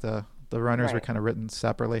together, like the runners were kind of written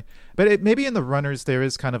separately. But maybe in the runners there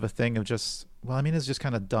is kind of a thing of just, well, I mean, it's just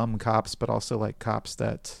kind of dumb cops, but also like cops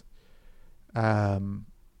that, I'm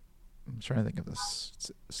trying to think of this.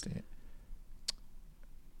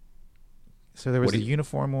 So there was the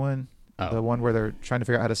uniform one, the one where they're trying to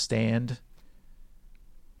figure out how to stand.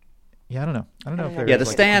 Yeah, I don't know. If there the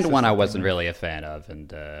like stand one I wasn't really a fan of,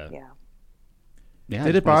 and yeah.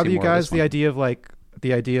 Did it bother you guys the idea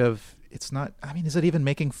of it's not? I mean, is it even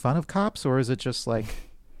making fun of cops, or is it just like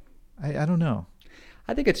I don't know?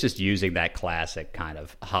 I think it's just using that classic kind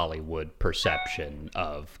of Hollywood perception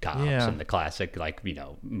of cops and the classic, like, you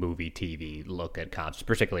know, movie, TV look at cops,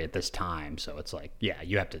 particularly at this time. So it's like, yeah,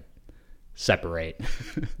 you have to separate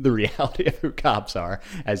the reality of who cops are,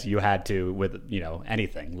 as you had to with, you know,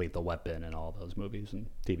 anything, Lethal Weapon and all those movies and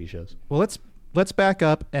TV shows. Well, let's back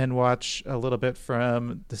up and watch a little bit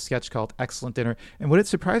from the sketch called Excellent Dinner. And would it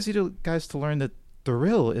surprise you guys to learn that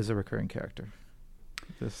Thrill is a recurring character?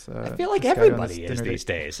 I feel like everybody is these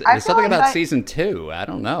days. There's something about season 2. I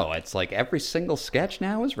don't know. It's like every single sketch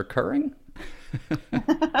now is recurring.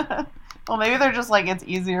 Well, maybe they're just like, it's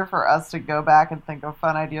easier for us to go back and think of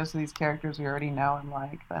fun ideas for these characters we already know and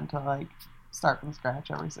like than to like start from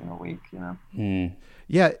scratch every single week, you know?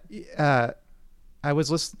 Yeah. I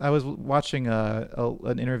was watching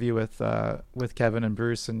an interview with Kevin and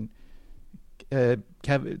Bruce and with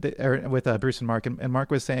Bruce and Mark, and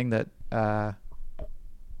Mark was saying that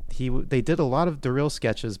they did a lot of Darryl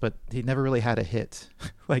sketches, but he never really had a hit.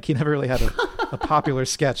 Like, he never really had a popular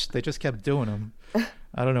sketch. They just kept doing them.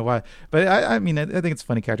 I don't know why, but I mean, I think it's a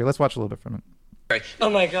funny character. Let's watch a little bit from it. Oh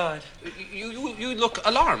my God! You look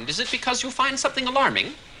alarmed. Is it because you find something alarming?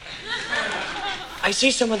 I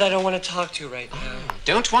see someone that I don't want to talk to right now.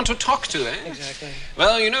 Don't want to talk to, eh? Exactly.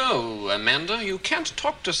 Well, you know, Amanda, you can't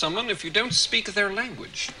talk to someone if you don't speak their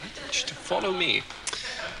language. Just follow me.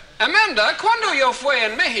 Amanda, cuando yo fui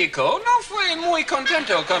en Mexico, no fui muy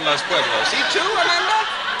contento con los pueblos. ¿Y tú, Amanda?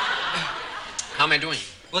 How am I doing?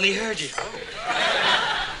 Well, he heard you.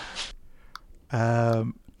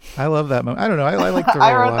 I love that moment. I don't know. I like Darryl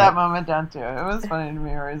I a wrote lot. that moment down too. It was funny to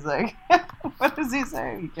me where he's like, what does he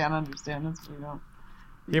say? He can't understand us. We don't.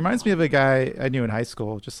 He reminds me of a guy I knew in high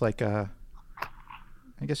school, just like I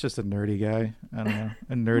guess just a nerdy guy. I don't know,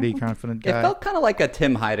 a nerdy, confident guy. It felt kind of like a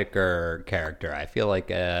Tim Heidecker character. I feel like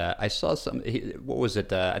I saw what was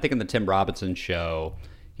it? I think in the Tim Robinson show,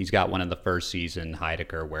 he's got one in the first season,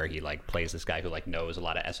 Heidecker, where he like plays this guy who like knows a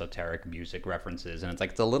lot of esoteric music references, and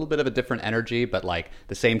it's a little bit of a different energy, but like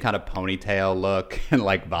the same kind of ponytail look and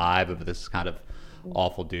like vibe of this kind of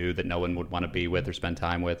awful dude that no one would want to be with or spend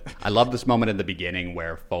time with. I love this moment in the beginning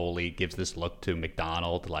where Foley gives this look to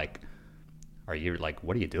McDonald, like, are you like,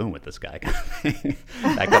 what are you doing with this guy? Kind of thing.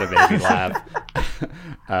 That kind of made me laugh.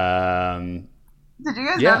 Did you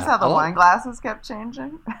guys notice how the wine glasses kept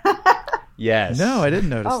changing? Yes. No, I didn't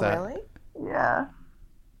notice that. Oh, really? Yeah.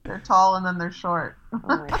 They're tall and then they're short. Oh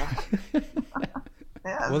my God.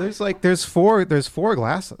 Yeah. Well, there's four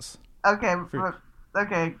glasses. Okay,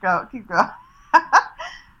 okay, keep going.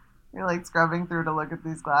 You're like scrubbing through to look at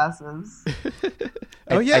these glasses.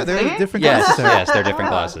 Oh yeah, they're different glasses. Yes, they're different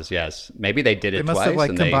glasses. Yes, maybe they did it twice. They must have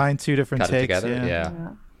like combined two different cut takes. It together.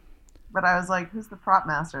 Yeah. But I was like, "Who's the prop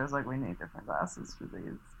master?" I was like, "We need different glasses for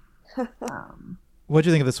these." What do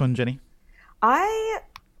you think of this one, Jenny? I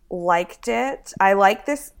liked it. I like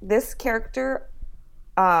this character.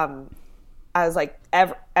 I was like,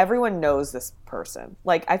 everyone knows this person.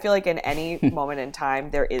 Like, I feel like in any moment in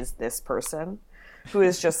time, there is this person who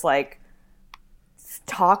is just like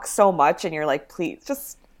talk so much, and you're like, please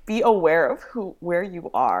just be aware of where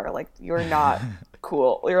you are. Like, you're not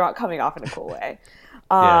cool. You're not coming off in a cool way.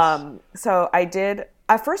 Yes. So I did.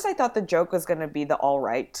 At first, I thought the joke was going to be the all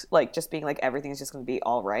right, like just being like everything's just going to be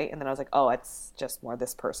all right, and then I was like, oh, it's just more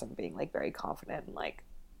this person being like very confident and like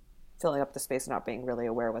filling up the space and not being really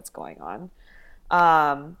aware of what's going on.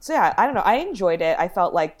 So yeah, I don't know. I enjoyed it. I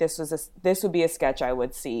felt like this would be a sketch I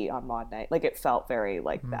would see on Maud Night. Like, it felt very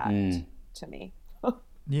like that to me.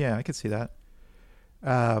 Yeah, I could see that.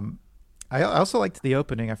 I also liked the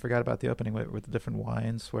opening. I forgot about the opening with the different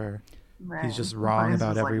wines where Right. He's just wrong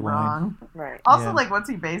about every wine. Wrong. Right. Also, Yeah. like, what's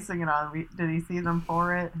he basing it on? Did he see them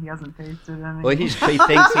pour it? He hasn't tasted any. Well, he thinks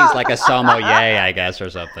he's like a sommelier, I guess, or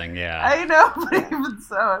something. Yeah. I know, but even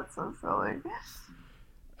so, it's so silly.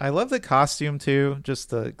 I love the costume too, just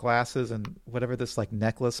the glasses and whatever this like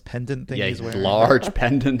necklace pendant thing Yeah, he's wearing. large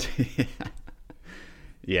pendant.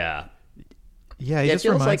 Yeah. Yeah, he It just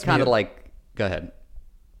feels reminds like me kind of of, like. Go ahead.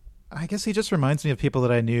 I guess he just reminds me of people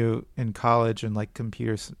that I knew in college and like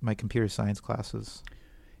my computer science classes.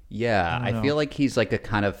 Yeah, I don't I feel know. like he's like a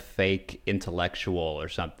kind of fake intellectual or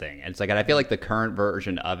something. And it's like, and I feel like the current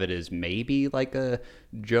version of it is maybe like a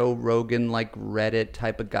Joe Rogan, like Reddit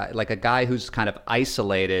type of guy, like a guy who's kind of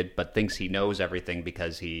isolated but thinks he knows everything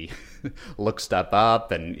because he looks stuff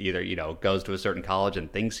up and either, you know, goes to a certain college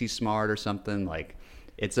and thinks he's smart or something. Like,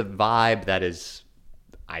 it's a vibe that is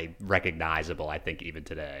recognizable, I think, even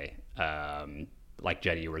today. Like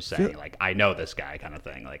Jenny, you were saying, like, I know this guy kind of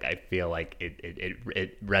thing. Like, I feel like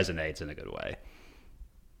it resonates in a good way.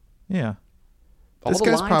 Yeah. All This the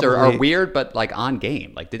guy's lines are probably- weird, but like on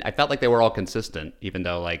game. Like I felt like they were all consistent, even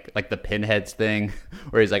though like the pinheads thing,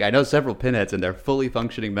 where he's like, I know several pinheads and they're fully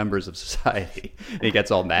functioning members of society. And he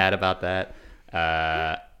gets all mad about that.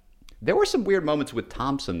 There were some weird moments with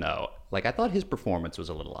Thompson though. Like I thought his performance was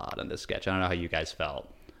a little odd in this sketch. I don't know how you guys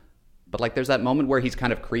felt. But like there's that moment where he's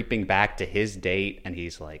kind of creeping back to his date and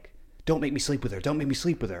he's like, don't make me sleep with her. Don't make me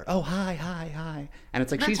sleep with her. Oh, hi. And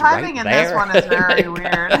it's like, The she's timing right in there. this one is very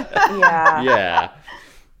weird. Yeah. Yeah.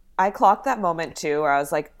 I clocked that moment too where I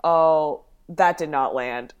was like, oh, that did not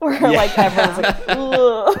land. Where like everyone's like,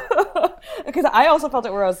 ugh. Because I also felt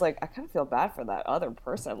it where I was like, I kind of feel bad for that other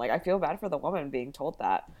person. Like I feel bad for the woman being told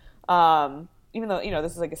that. Even though, you know,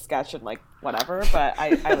 this is like a sketch and like whatever, but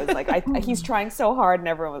I was like, he's trying so hard and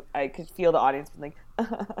everyone was, I could feel the audience being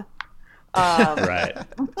like, Right.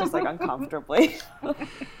 just like uncomfortably.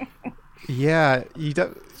 Yeah,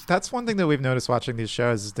 that's one thing that we've noticed watching these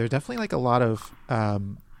shows is there definitely like a lot of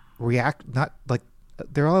not like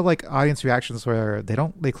they're all like audience reactions where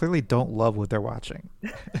they clearly don't love what they're watching,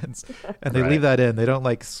 and they Right. leave that in. They don't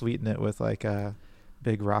like sweeten it with like a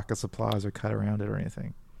big raucous applause or cut around it or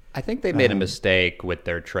anything. I think they made a mistake with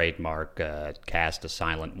their trademark cast a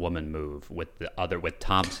silent woman move with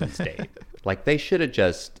Thompson's date. Like they should have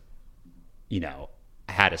just, you know,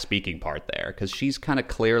 had a speaking part there because she's kind of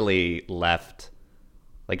clearly left.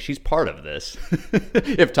 Like she's part of this.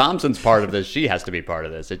 If Thompson's part of this, she has to be part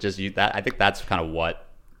of this. It just I think that's kind of what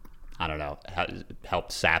I don't know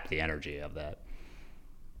helped sap the energy of that.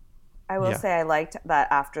 I will Yeah. say I liked that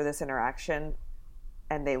after this interaction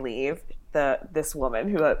and they leave, this woman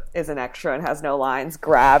who is an extra and has no lines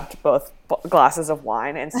grabbed both glasses of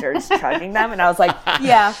wine and starts chugging them. And I was like,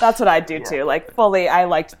 yeah, that's what I'd do too. Like fully, I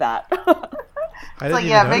liked that. I didn't Like,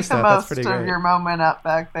 even yeah, make notice the that. That's most pretty of great. your moment up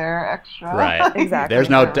back there, extra. Right. Exactly. There's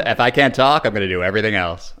no. If I can't talk, I'm going to do everything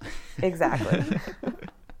else. Exactly.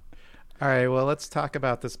 All right, well, let's talk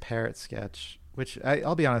about this parrot sketch, which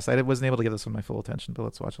I'll be honest, I wasn't able to give this one my full attention, but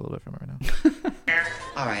let's watch a little bit from it right now.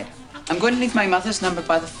 All right. I'm going to leave my mother's number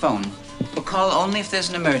by the phone. We'll call only if there's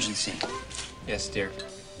an emergency. Yes, dear.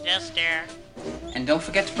 Yes, dear. And don't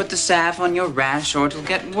forget to put the salve on your rash or it'll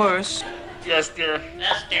get worse. Yes, dear.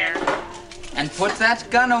 Yes, dear. And put that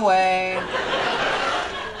gun away.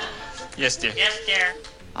 Yes, dear. Yes, dear.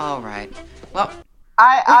 All right. Well,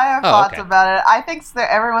 I have thoughts okay. about it. I think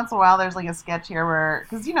every once in a while there's like a sketch here where,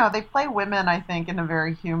 because you know they play women, I think, in a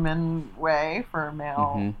very human way for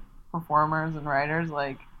male performers and writers.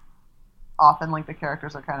 Like often, like the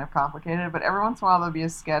characters are kind of complicated, but every once in a while there'll be a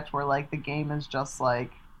sketch where like the game is just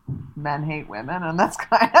like men hate women, and that's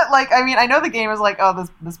kind of like, I mean, I know the game is like, oh,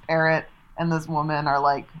 this parrot and this woman are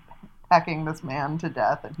like pecking this man to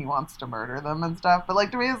death, and he wants to murder them and stuff. But like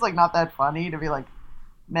to me, it's like not that funny to be like,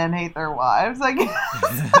 men hate their wives. Like,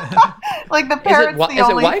 like the parrot's the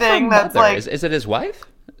only wife thing or that's mother? like. Is it his wife?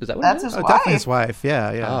 Is that what That's it is? his Definitely wife. his wife.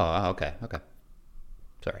 Yeah. Oh, okay.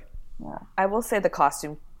 Sorry. I will say the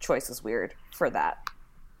costume choice is weird for that.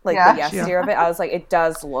 Like Yeah. the yesteryear of it, I was like, it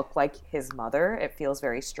does look like his mother. It feels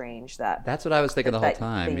very strange that. That's what I was thinking the whole that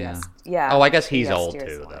time. the Yeah. yeah. Oh, I guess the he's old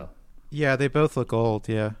yesteryear's too, one. though. Yeah, they both look old,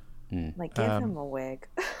 yeah. Like, give him a wig.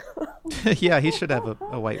 Yeah, he should have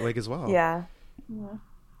a white wig as well. Yeah.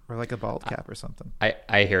 Or like a bald cap or something.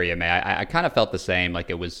 I hear you, man. I kind of felt the same. Like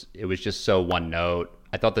it was just so one note.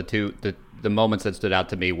 I thought the moments that stood out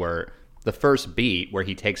to me were the first beat where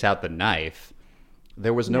he takes out the knife.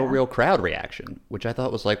 There was no real crowd reaction, which I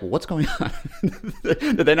thought was like, well, what's going on?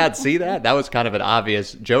 Did they not see that? That was kind of an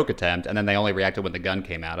obvious joke attempt, and then they only reacted when the gun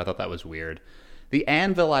came out. I thought that was weird. The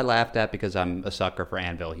anvil I laughed at because I'm a sucker for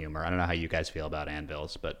anvil humor. I don't know how you guys feel about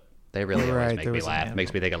anvils, but They really always Right, make there me was an laugh. animal.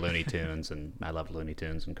 Makes me think of Looney Tunes, and I love Looney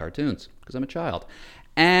Tunes and cartoons because I'm a child.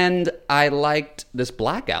 And I liked this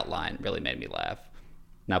blackout line. Really made me laugh.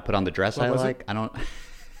 Now put on the dress What I was it? like. I don't.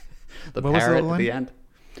 The What was the parrot at line? the end.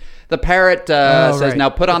 The parrot Oh, says, right. "Now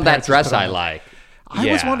put The on parrot that says, dress "Put on I that." like." I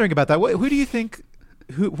was Yeah. wondering about that. Who do you think?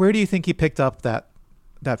 Where do you think he picked up that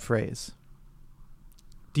phrase?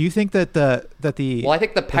 Do you think that the Well, I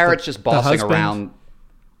think the parrot's just bossing husband- around.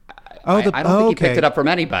 Oh, I don't think he picked okay. it up from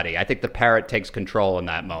anybody. I think the parrot takes control in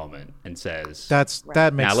that moment and says, That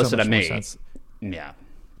makes now so listen much to more me." sense. Yeah.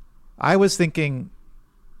 I was thinking,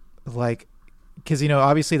 like, because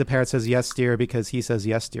obviously the parrot says yes, dear, because he says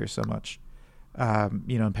yes, dear so much.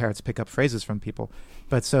 And parrots pick up phrases from people.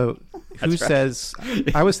 But so who That's right. says?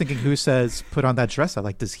 I was thinking, who says put on that dress? I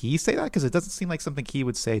like. Does he say that? Because it doesn't seem like something he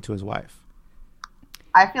would say to his wife.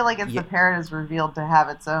 I feel like it's the parrot is revealed to have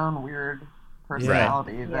its own weird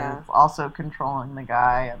personality that is also controlling the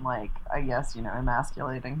guy and, like, I guess,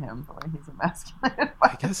 emasculating him the way he's emasculated.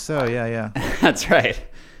 I guess so. Yeah. That's right.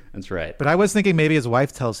 That's right. But I was thinking maybe his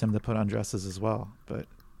wife tells him to put on dresses as well. But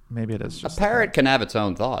maybe it is just A parrot can have its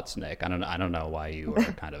own thoughts, Nick. I don't know why you are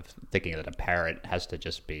kind of thinking that a parrot has to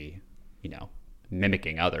just be,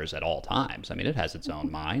 mimicking others at all times. I mean, it has its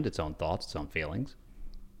own mind, its own thoughts, its own feelings.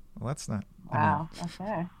 Well, that's not. Wow.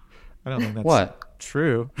 Okay. I don't think that's What?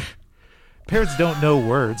 true. Parrots don't know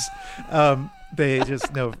words. They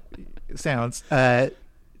just know sounds. Have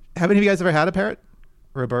any of you guys ever had a parrot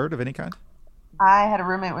or a bird of any kind? I had a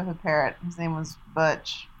roommate with a parrot. His name was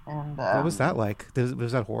Butch. And What was that like?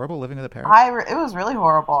 Was that horrible living with a parrot? It was really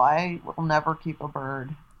horrible. I will never keep a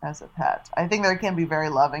bird as a pet. I think there can be very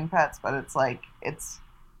loving pets, but it's like, it's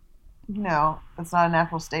not a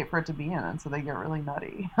natural state for it to be in, and so they get really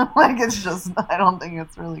nutty. Like, it's just, I don't think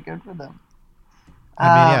it's really good for them. I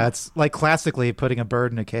mean, yeah, it's like classically putting a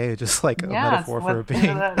bird in a cage, just like a metaphor for being.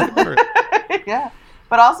 Yeah.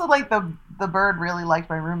 But also, like, the bird really liked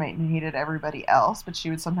my roommate and hated everybody else, but she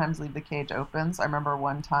would sometimes leave the cage open. So I remember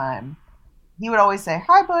one time he would always say,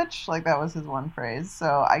 "Hi, Butch." Like, that was his one phrase.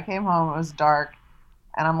 So I came home, it was dark,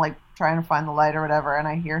 and I'm, like, trying to find the light or whatever, and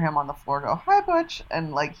I hear him on the floor go, "Hi, Butch."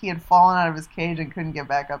 And, like, he had fallen out of his cage and couldn't get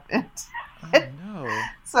back up into it. Oh, no.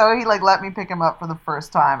 So he, like, let me pick him up for the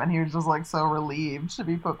first time, and he was just, like, so relieved to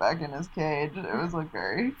be put back in his cage. It was, like,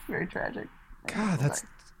 very, very tragic. God, that's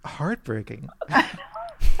heartbreaking.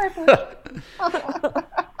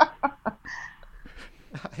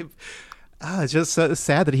 It's just so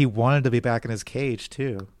sad that he wanted to be back in his cage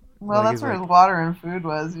too. Well, Like, that's he's where like- his water and food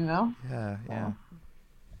was, you know? Yeah.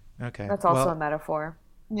 Okay. That's also well, a metaphor.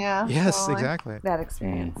 Yeah. Yes, totally. exactly. That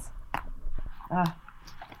experience.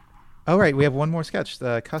 All right, we have one more sketch,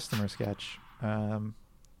 the customer sketch. Oh,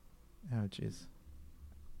 jeez.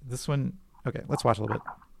 This one. Okay, let's watch a little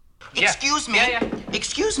bit. Excuse me. Yeah.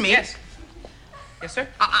 Excuse me. Yes. Yes, sir?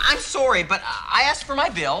 I'm sorry, but I asked for my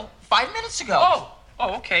bill 5 minutes ago.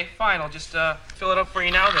 Oh, okay, fine. I'll just fill it up for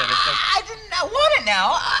you now then. I didn't want it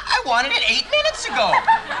now. I wanted it 8 minutes ago.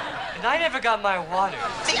 And I never got my water.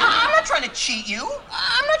 See, I'm not trying to cheat you.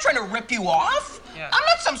 I'm not trying to rip you off. Yeah. I'm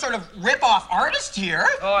not some sort of rip-off artist here.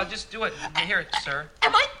 Oh, I'll just do it. Here, sir.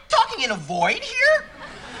 Am I talking in a void here?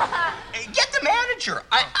 Get the manager.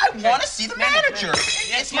 I want to see the manager.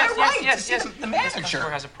 It's my right to see the manager. Customer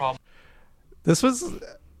has a problem. This was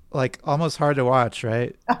like almost hard to watch,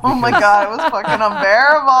 right? Oh my God, it was fucking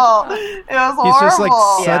unbearable. It was horrible. He's just like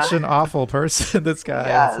such an awful person. This guy.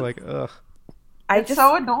 Yes. It's like, ugh. It's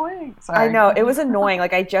so annoying. Sorry. I know, it was annoying.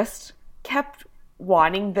 Like, I just kept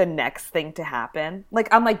wanting the next thing to happen. Like,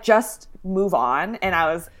 I'm like, just move on.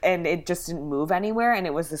 And it just didn't move anywhere. And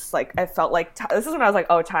it was just like, I felt like, this is when I was like,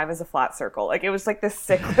 oh, time is a flat circle. Like, it was like this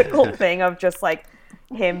cyclical thing of just like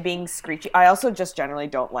him being screechy. I also just generally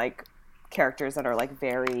don't like characters that are like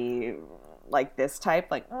very like this type,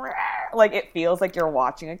 like it feels like you're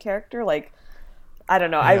watching a character. Like, I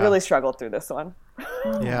don't know. I really struggled through this one.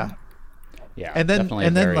 Yeah. Yeah, And then- definitely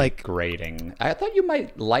and then, very like- grating. I thought you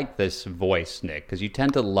might like this voice, Nick, because you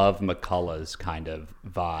tend to love McCullough's kind of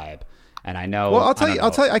vibe. And I know. Well, I'll tell I you.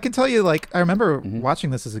 don't know. I can tell you. Like, I remember watching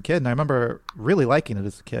this as a kid, and I remember really liking it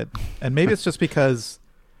as a kid. And maybe it's just because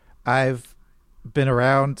I've been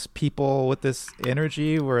around people with this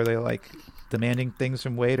energy where they like demanding things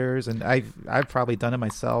from waiters, and I've probably done it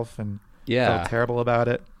myself and felt terrible about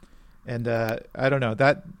it. And I don't know,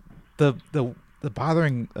 that the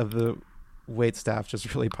bothering of the wait staff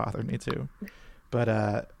just really bothered me too.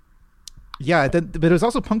 But yeah, but it was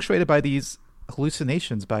also punctuated by these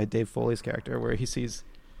hallucinations by Dave Foley's character, where he sees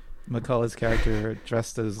McCullough's character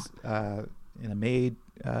dressed as in a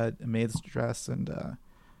maid's dress and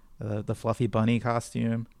the fluffy bunny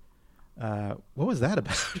costume. What was that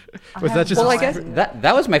about? Was that just? Well, I guess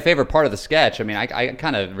that was my favorite part of the sketch. I mean, I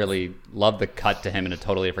kind of really loved the cut to him in a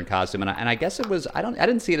totally different costume, and I guess it was I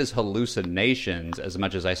didn't see it as hallucinations as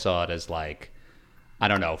much as I saw it as like, I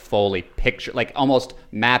don't know, Foley picture, like almost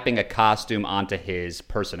mapping a costume onto his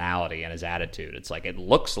personality and his attitude. It's like, it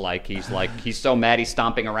looks like he's so mad he's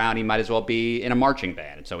stomping around, he might as well be in a marching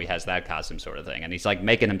band. And so he has that costume sort of thing. And he's like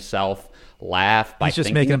making himself laugh by he's just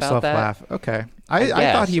thinking making about himself that. laugh. Okay.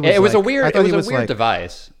 I thought he was it was like, a weird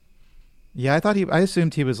device. Yeah, I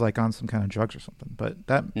assumed he was like on some kind of drugs or something, but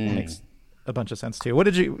that makes a bunch of sense too. What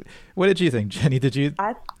did you think, Jenny? Did you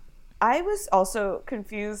I was also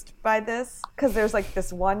confused by this because there's like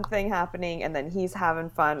this one thing happening and then he's having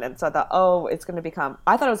fun. And so I thought, it's going to become,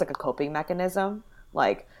 I thought it was like a coping mechanism.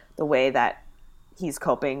 Like the way that he's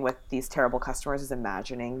coping with these terrible customers is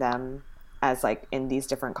imagining them as like in these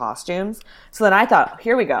different costumes. So then I thought,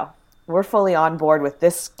 here we go. We're fully on board with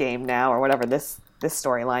this game now or whatever this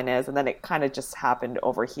storyline is. And then it kind of just happened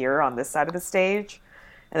over here on this side of the stage.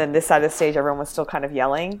 And then this side of the stage, everyone was still kind of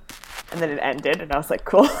yelling. And then it ended, and I was like,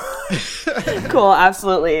 cool. Cool,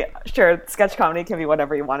 absolutely. Sure, sketch comedy can be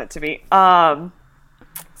whatever you want it to be.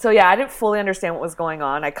 So yeah, I didn't fully understand what was going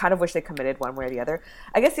on. I kind of wish they committed one way or the other.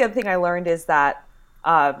 I guess the other thing I learned is that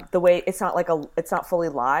the way it's not fully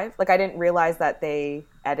live. Like I didn't realize that they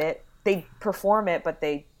perform it, but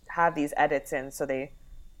they have these edits in. So I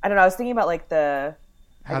don't know. I was thinking about like the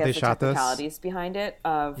technicalities behind it.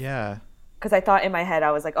 Because I thought in my head, I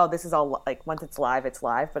was like, this is all, like, once it's live,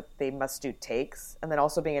 but they must do takes. And then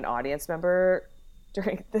also being an audience member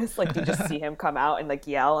during this, like, you just see him come out and, like,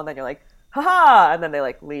 yell, and then you're like, haha! And then they,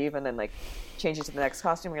 like, leave and then, like, change it to the next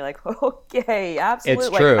costume. And you're like, okay, absolutely.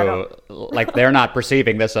 It's true. Like, they're not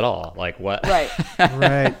perceiving this at all. Like, what? Right.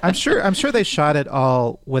 Right. I'm sure they shot it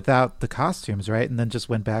all without the costumes, right? And then just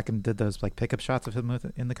went back and did those, like, pickup shots of him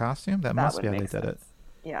in the costume? That must be how they did it.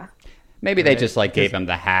 Yeah. Maybe they just like gave him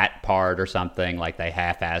the hat part or something, like they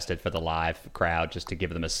half-assed it for the live crowd just to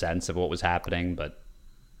give them a sense of what was happening, but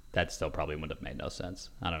that still probably would have made no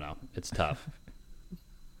sense. I don't know. It's tough.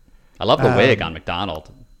 I love the wig on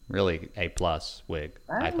McDonald. Really A+ wig.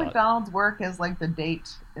 I think McDonald's work as like the date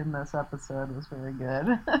in this episode was very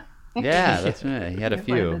good. Yeah, that's right. He had a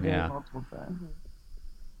few. Yeah.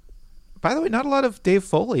 By the way, not a lot of Dave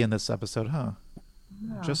Foley in this episode, huh?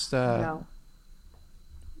 No. Just no.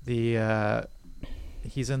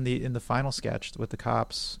 He's in the final sketch with the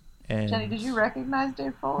cops. And Jenny, did you recognize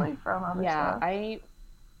Dave Foley from other stuff? I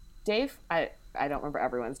don't remember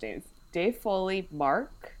everyone's names. Dave Foley,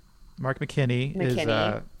 Mark McKinney is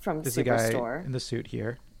from is the guy Superstore in the suit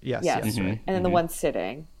here. Yes. Mm-hmm. Right. And then the one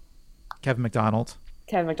sitting, Kevin McDonald.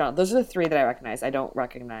 Those are the three that I recognize. I don't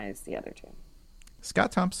recognize the other two.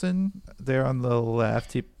 Scott Thompson there on the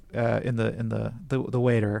left. He in the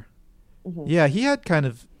waiter. Mm-hmm. Yeah, he had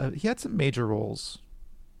he had some major roles,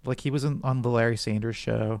 like he was on the Larry Sanders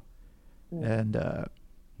Show, and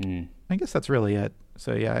I guess that's really it.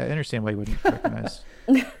 So yeah, I understand why you wouldn't recognize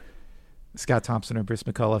Scott Thompson or Bruce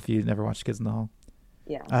McCullough if you never watched Kids in the Hall.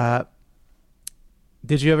 Yeah.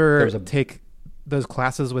 Did you ever take those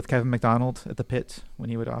classes with Kevin McDonald at the Pit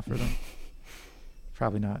when he would offer them?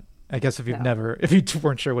 Probably not. I guess if you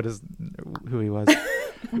weren't sure who he was.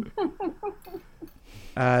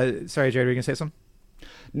 Sorry, Jared, were you gonna say something?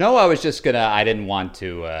 No, I didn't want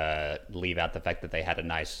to leave out the fact that they had a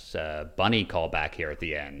nice bunny callback here at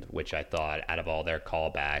the end, which I thought out of all their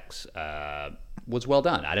callbacks was well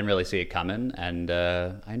done. I didn't really see it coming, and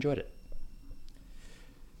I enjoyed it.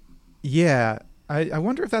 Yeah, I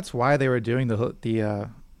wonder if that's why they were doing the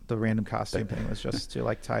random costume thing, was just to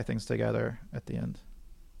like tie things together at the end.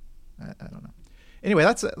 I don't know. Anyway,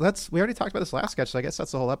 we already talked about this last sketch, so I guess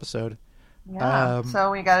that's the whole episode. Yeah. So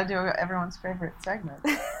we got to do everyone's favorite segment.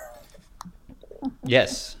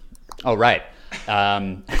 Yes. Oh, right.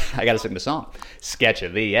 I got to sing the song. Sketch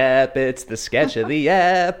of the Ep. It's the sketch of the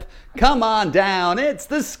Ep. Come on down. It's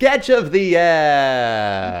the sketch of the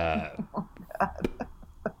Ep.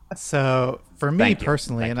 So for me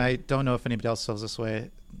personally, and I don't know if anybody else feels this way,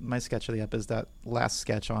 my sketch of the Ep is that last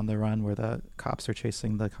sketch on the run where the cops are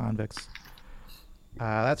chasing the convicts.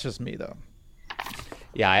 That's just me, though.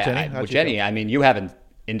 Yeah, Jenny, I mean, you haven't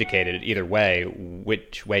indicated either way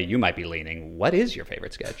which way you might be leaning. What is your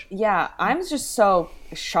favorite sketch? Yeah, I'm just so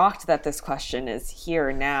shocked that this question is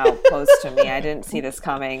here now posed to me. I didn't see this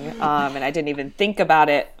coming, and I didn't even think about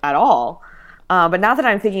it at all. But now that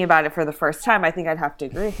I'm thinking about it for the first time, I think I'd have to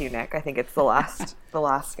agree with you, Nick. I think it's the last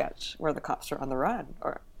sketch where the cops are on the run,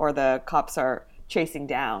 or the cops are chasing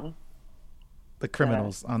down the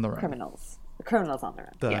criminals on the run. Criminals. The criminals on their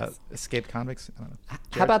own. The yes. escaped convicts. I don't know.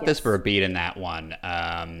 How about this for a beat in that one?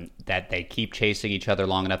 That they keep chasing each other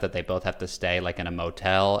long enough that they both have to stay like in a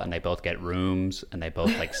motel, and they both get rooms, and they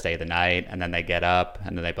both like stay the night, and then they get up,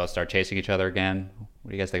 and then they both start chasing each other again.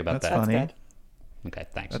 What do you guys think about That's that? funny. That's Okay,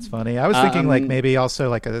 thanks. That's funny. I was thinking like maybe also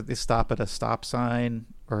like they stop at a stop sign,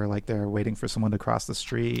 or like they're waiting for someone to cross the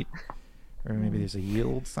street, or maybe there's a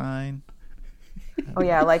yield sign. Oh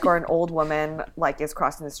yeah, like or an old woman like is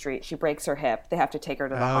crossing the street. She breaks her hip. They have to take her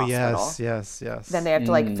to the hospital. Yes. Then they have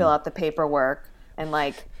to like fill out the paperwork and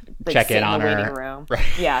like check sit in on the her. waiting room.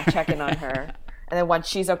 Yeah, check in on her. And then once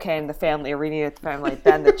she's okay and the family are reading with the family,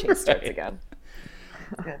 then the chase starts again.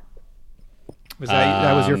 Good. Was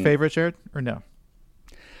that was your favorite, Jared, or no?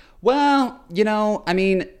 Well, I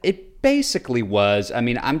mean, it basically was. I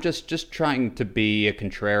mean, I'm just trying to be a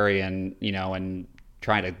contrarian, and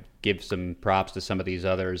trying to give some props to some of these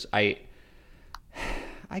others. I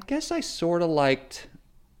guess I sort of liked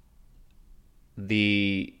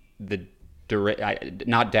the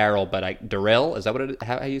not Daryl, but Daryl. Is that what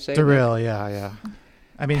how you say? Daryl, yeah.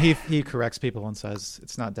 I mean, he corrects people and says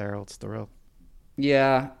it's not Daryl, it's Daryl.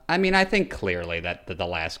 Yeah, I mean, I think clearly that the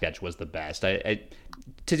last sketch was the best.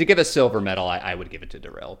 To give a silver medal, I would give it to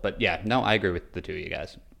Daryl. But yeah, no, I agree with the two of you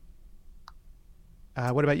guys.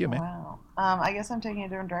 What about you, man? Wow. I guess I'm taking a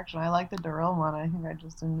different direction. I like the Daryl one. I think I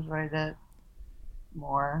just enjoyed it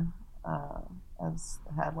more. As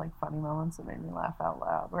it had like funny moments that made me laugh out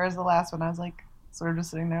loud. Whereas the last one, I was like sort of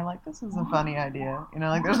just sitting there like, this is a funny idea.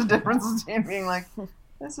 Like there's a difference between being like,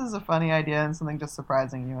 this is a funny idea and something just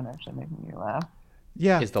surprising you and actually making you laugh.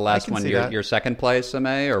 Yeah. Is the last one your second place,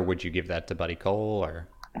 May, or would you give that to Buddy Cole? Or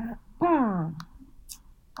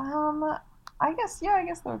I guess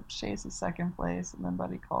the Chase is second place, and then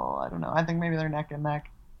Buddy Cole. I don't know. I think maybe they're neck and neck.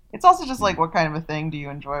 It's also just like, what kind of a thing do you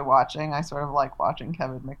enjoy watching? I sort of like watching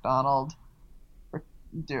Kevin McDonald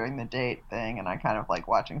doing the date thing, and I kind of like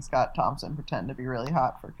watching Scott Thompson pretend to be really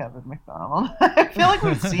hot for Kevin McDonald. I feel like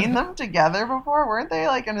we've seen them together before. Weren't they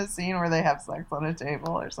like in a scene where they have sex on a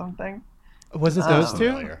table or something? Was it those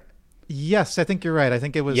two? Yes, I think you're right. I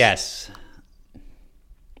think it was. Yes.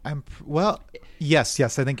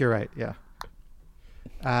 Yes. I think you're right. Yeah.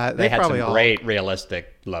 They had some great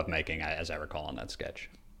realistic lovemaking, as I recall, in that sketch.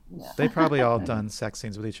 Yeah. They probably all done sex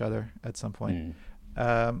scenes with each other at some point.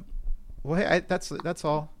 Well, hey, that's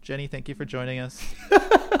all. Jenny, thank you for joining us.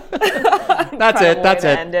 That's it.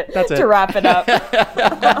 To wrap it up.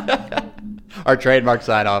 Our trademark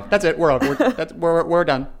sign off. That's it. We're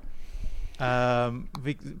done.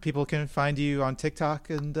 People can find you on TikTok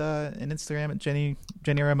and Instagram at Jenny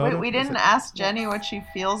Aramoto. Wait, we didn't ask Jenny what she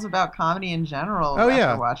feels about comedy in general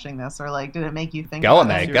after watching this, or like, did it make you think about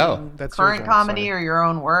That's current comedy or your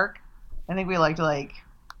own work? I think we like to and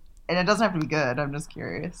it doesn't have to be good. I'm just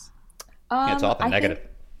curious. It's often negative.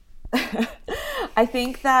 I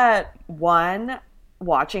think that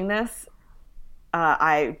watching this,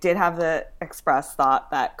 I did have the express thought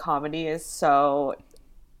that comedy is so,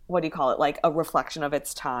 what do you call it, like a reflection of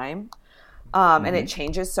its time. And it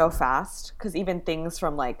changes so fast, because even things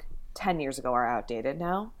from like 10 years ago are outdated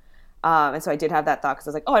now. And so I did have that thought, because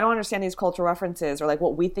I was like, I don't understand these cultural references, or like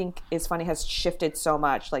what we think is funny has shifted so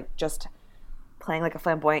much. Like just playing like a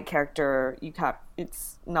flamboyant character,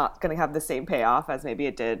 it's not going to have the same payoff as maybe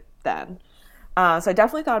it did then. So I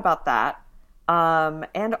definitely thought about that.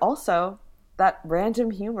 And also that random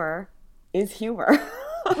humor is humor.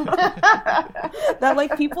 That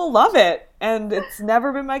like people love it, and it's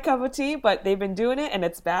never been my cup of tea, but they've been doing it and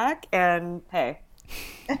it's back, and hey.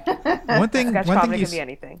 One thing can be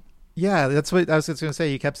anything. Yeah, that's what I was just going to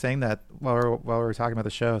say. You kept saying that while we were talking about the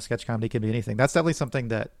show. Sketch comedy can be anything. That's definitely something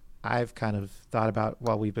that I've kind of thought about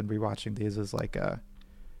while we've been rewatching these. Is like,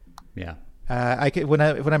 when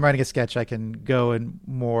I'm writing a sketch, I can go in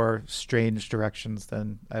more strange directions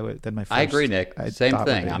than my first. I agree, Nick. Same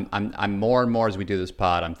thing. I'm more and more as we do this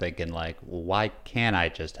pod, I'm thinking like, well, why can't I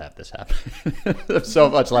just have this happen? I'm so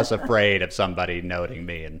much less afraid of somebody noting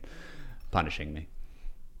me and punishing me.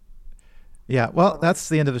 Yeah, well, that's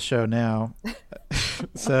the end of the show now.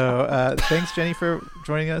 So thanks, Jenny, for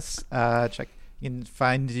joining us. You can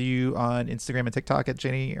find you on Instagram and TikTok at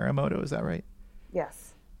Jenny Aramoto. Is that right?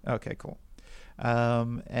 Yes. Okay, cool.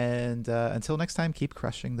 And until next time, keep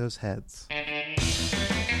crushing those heads.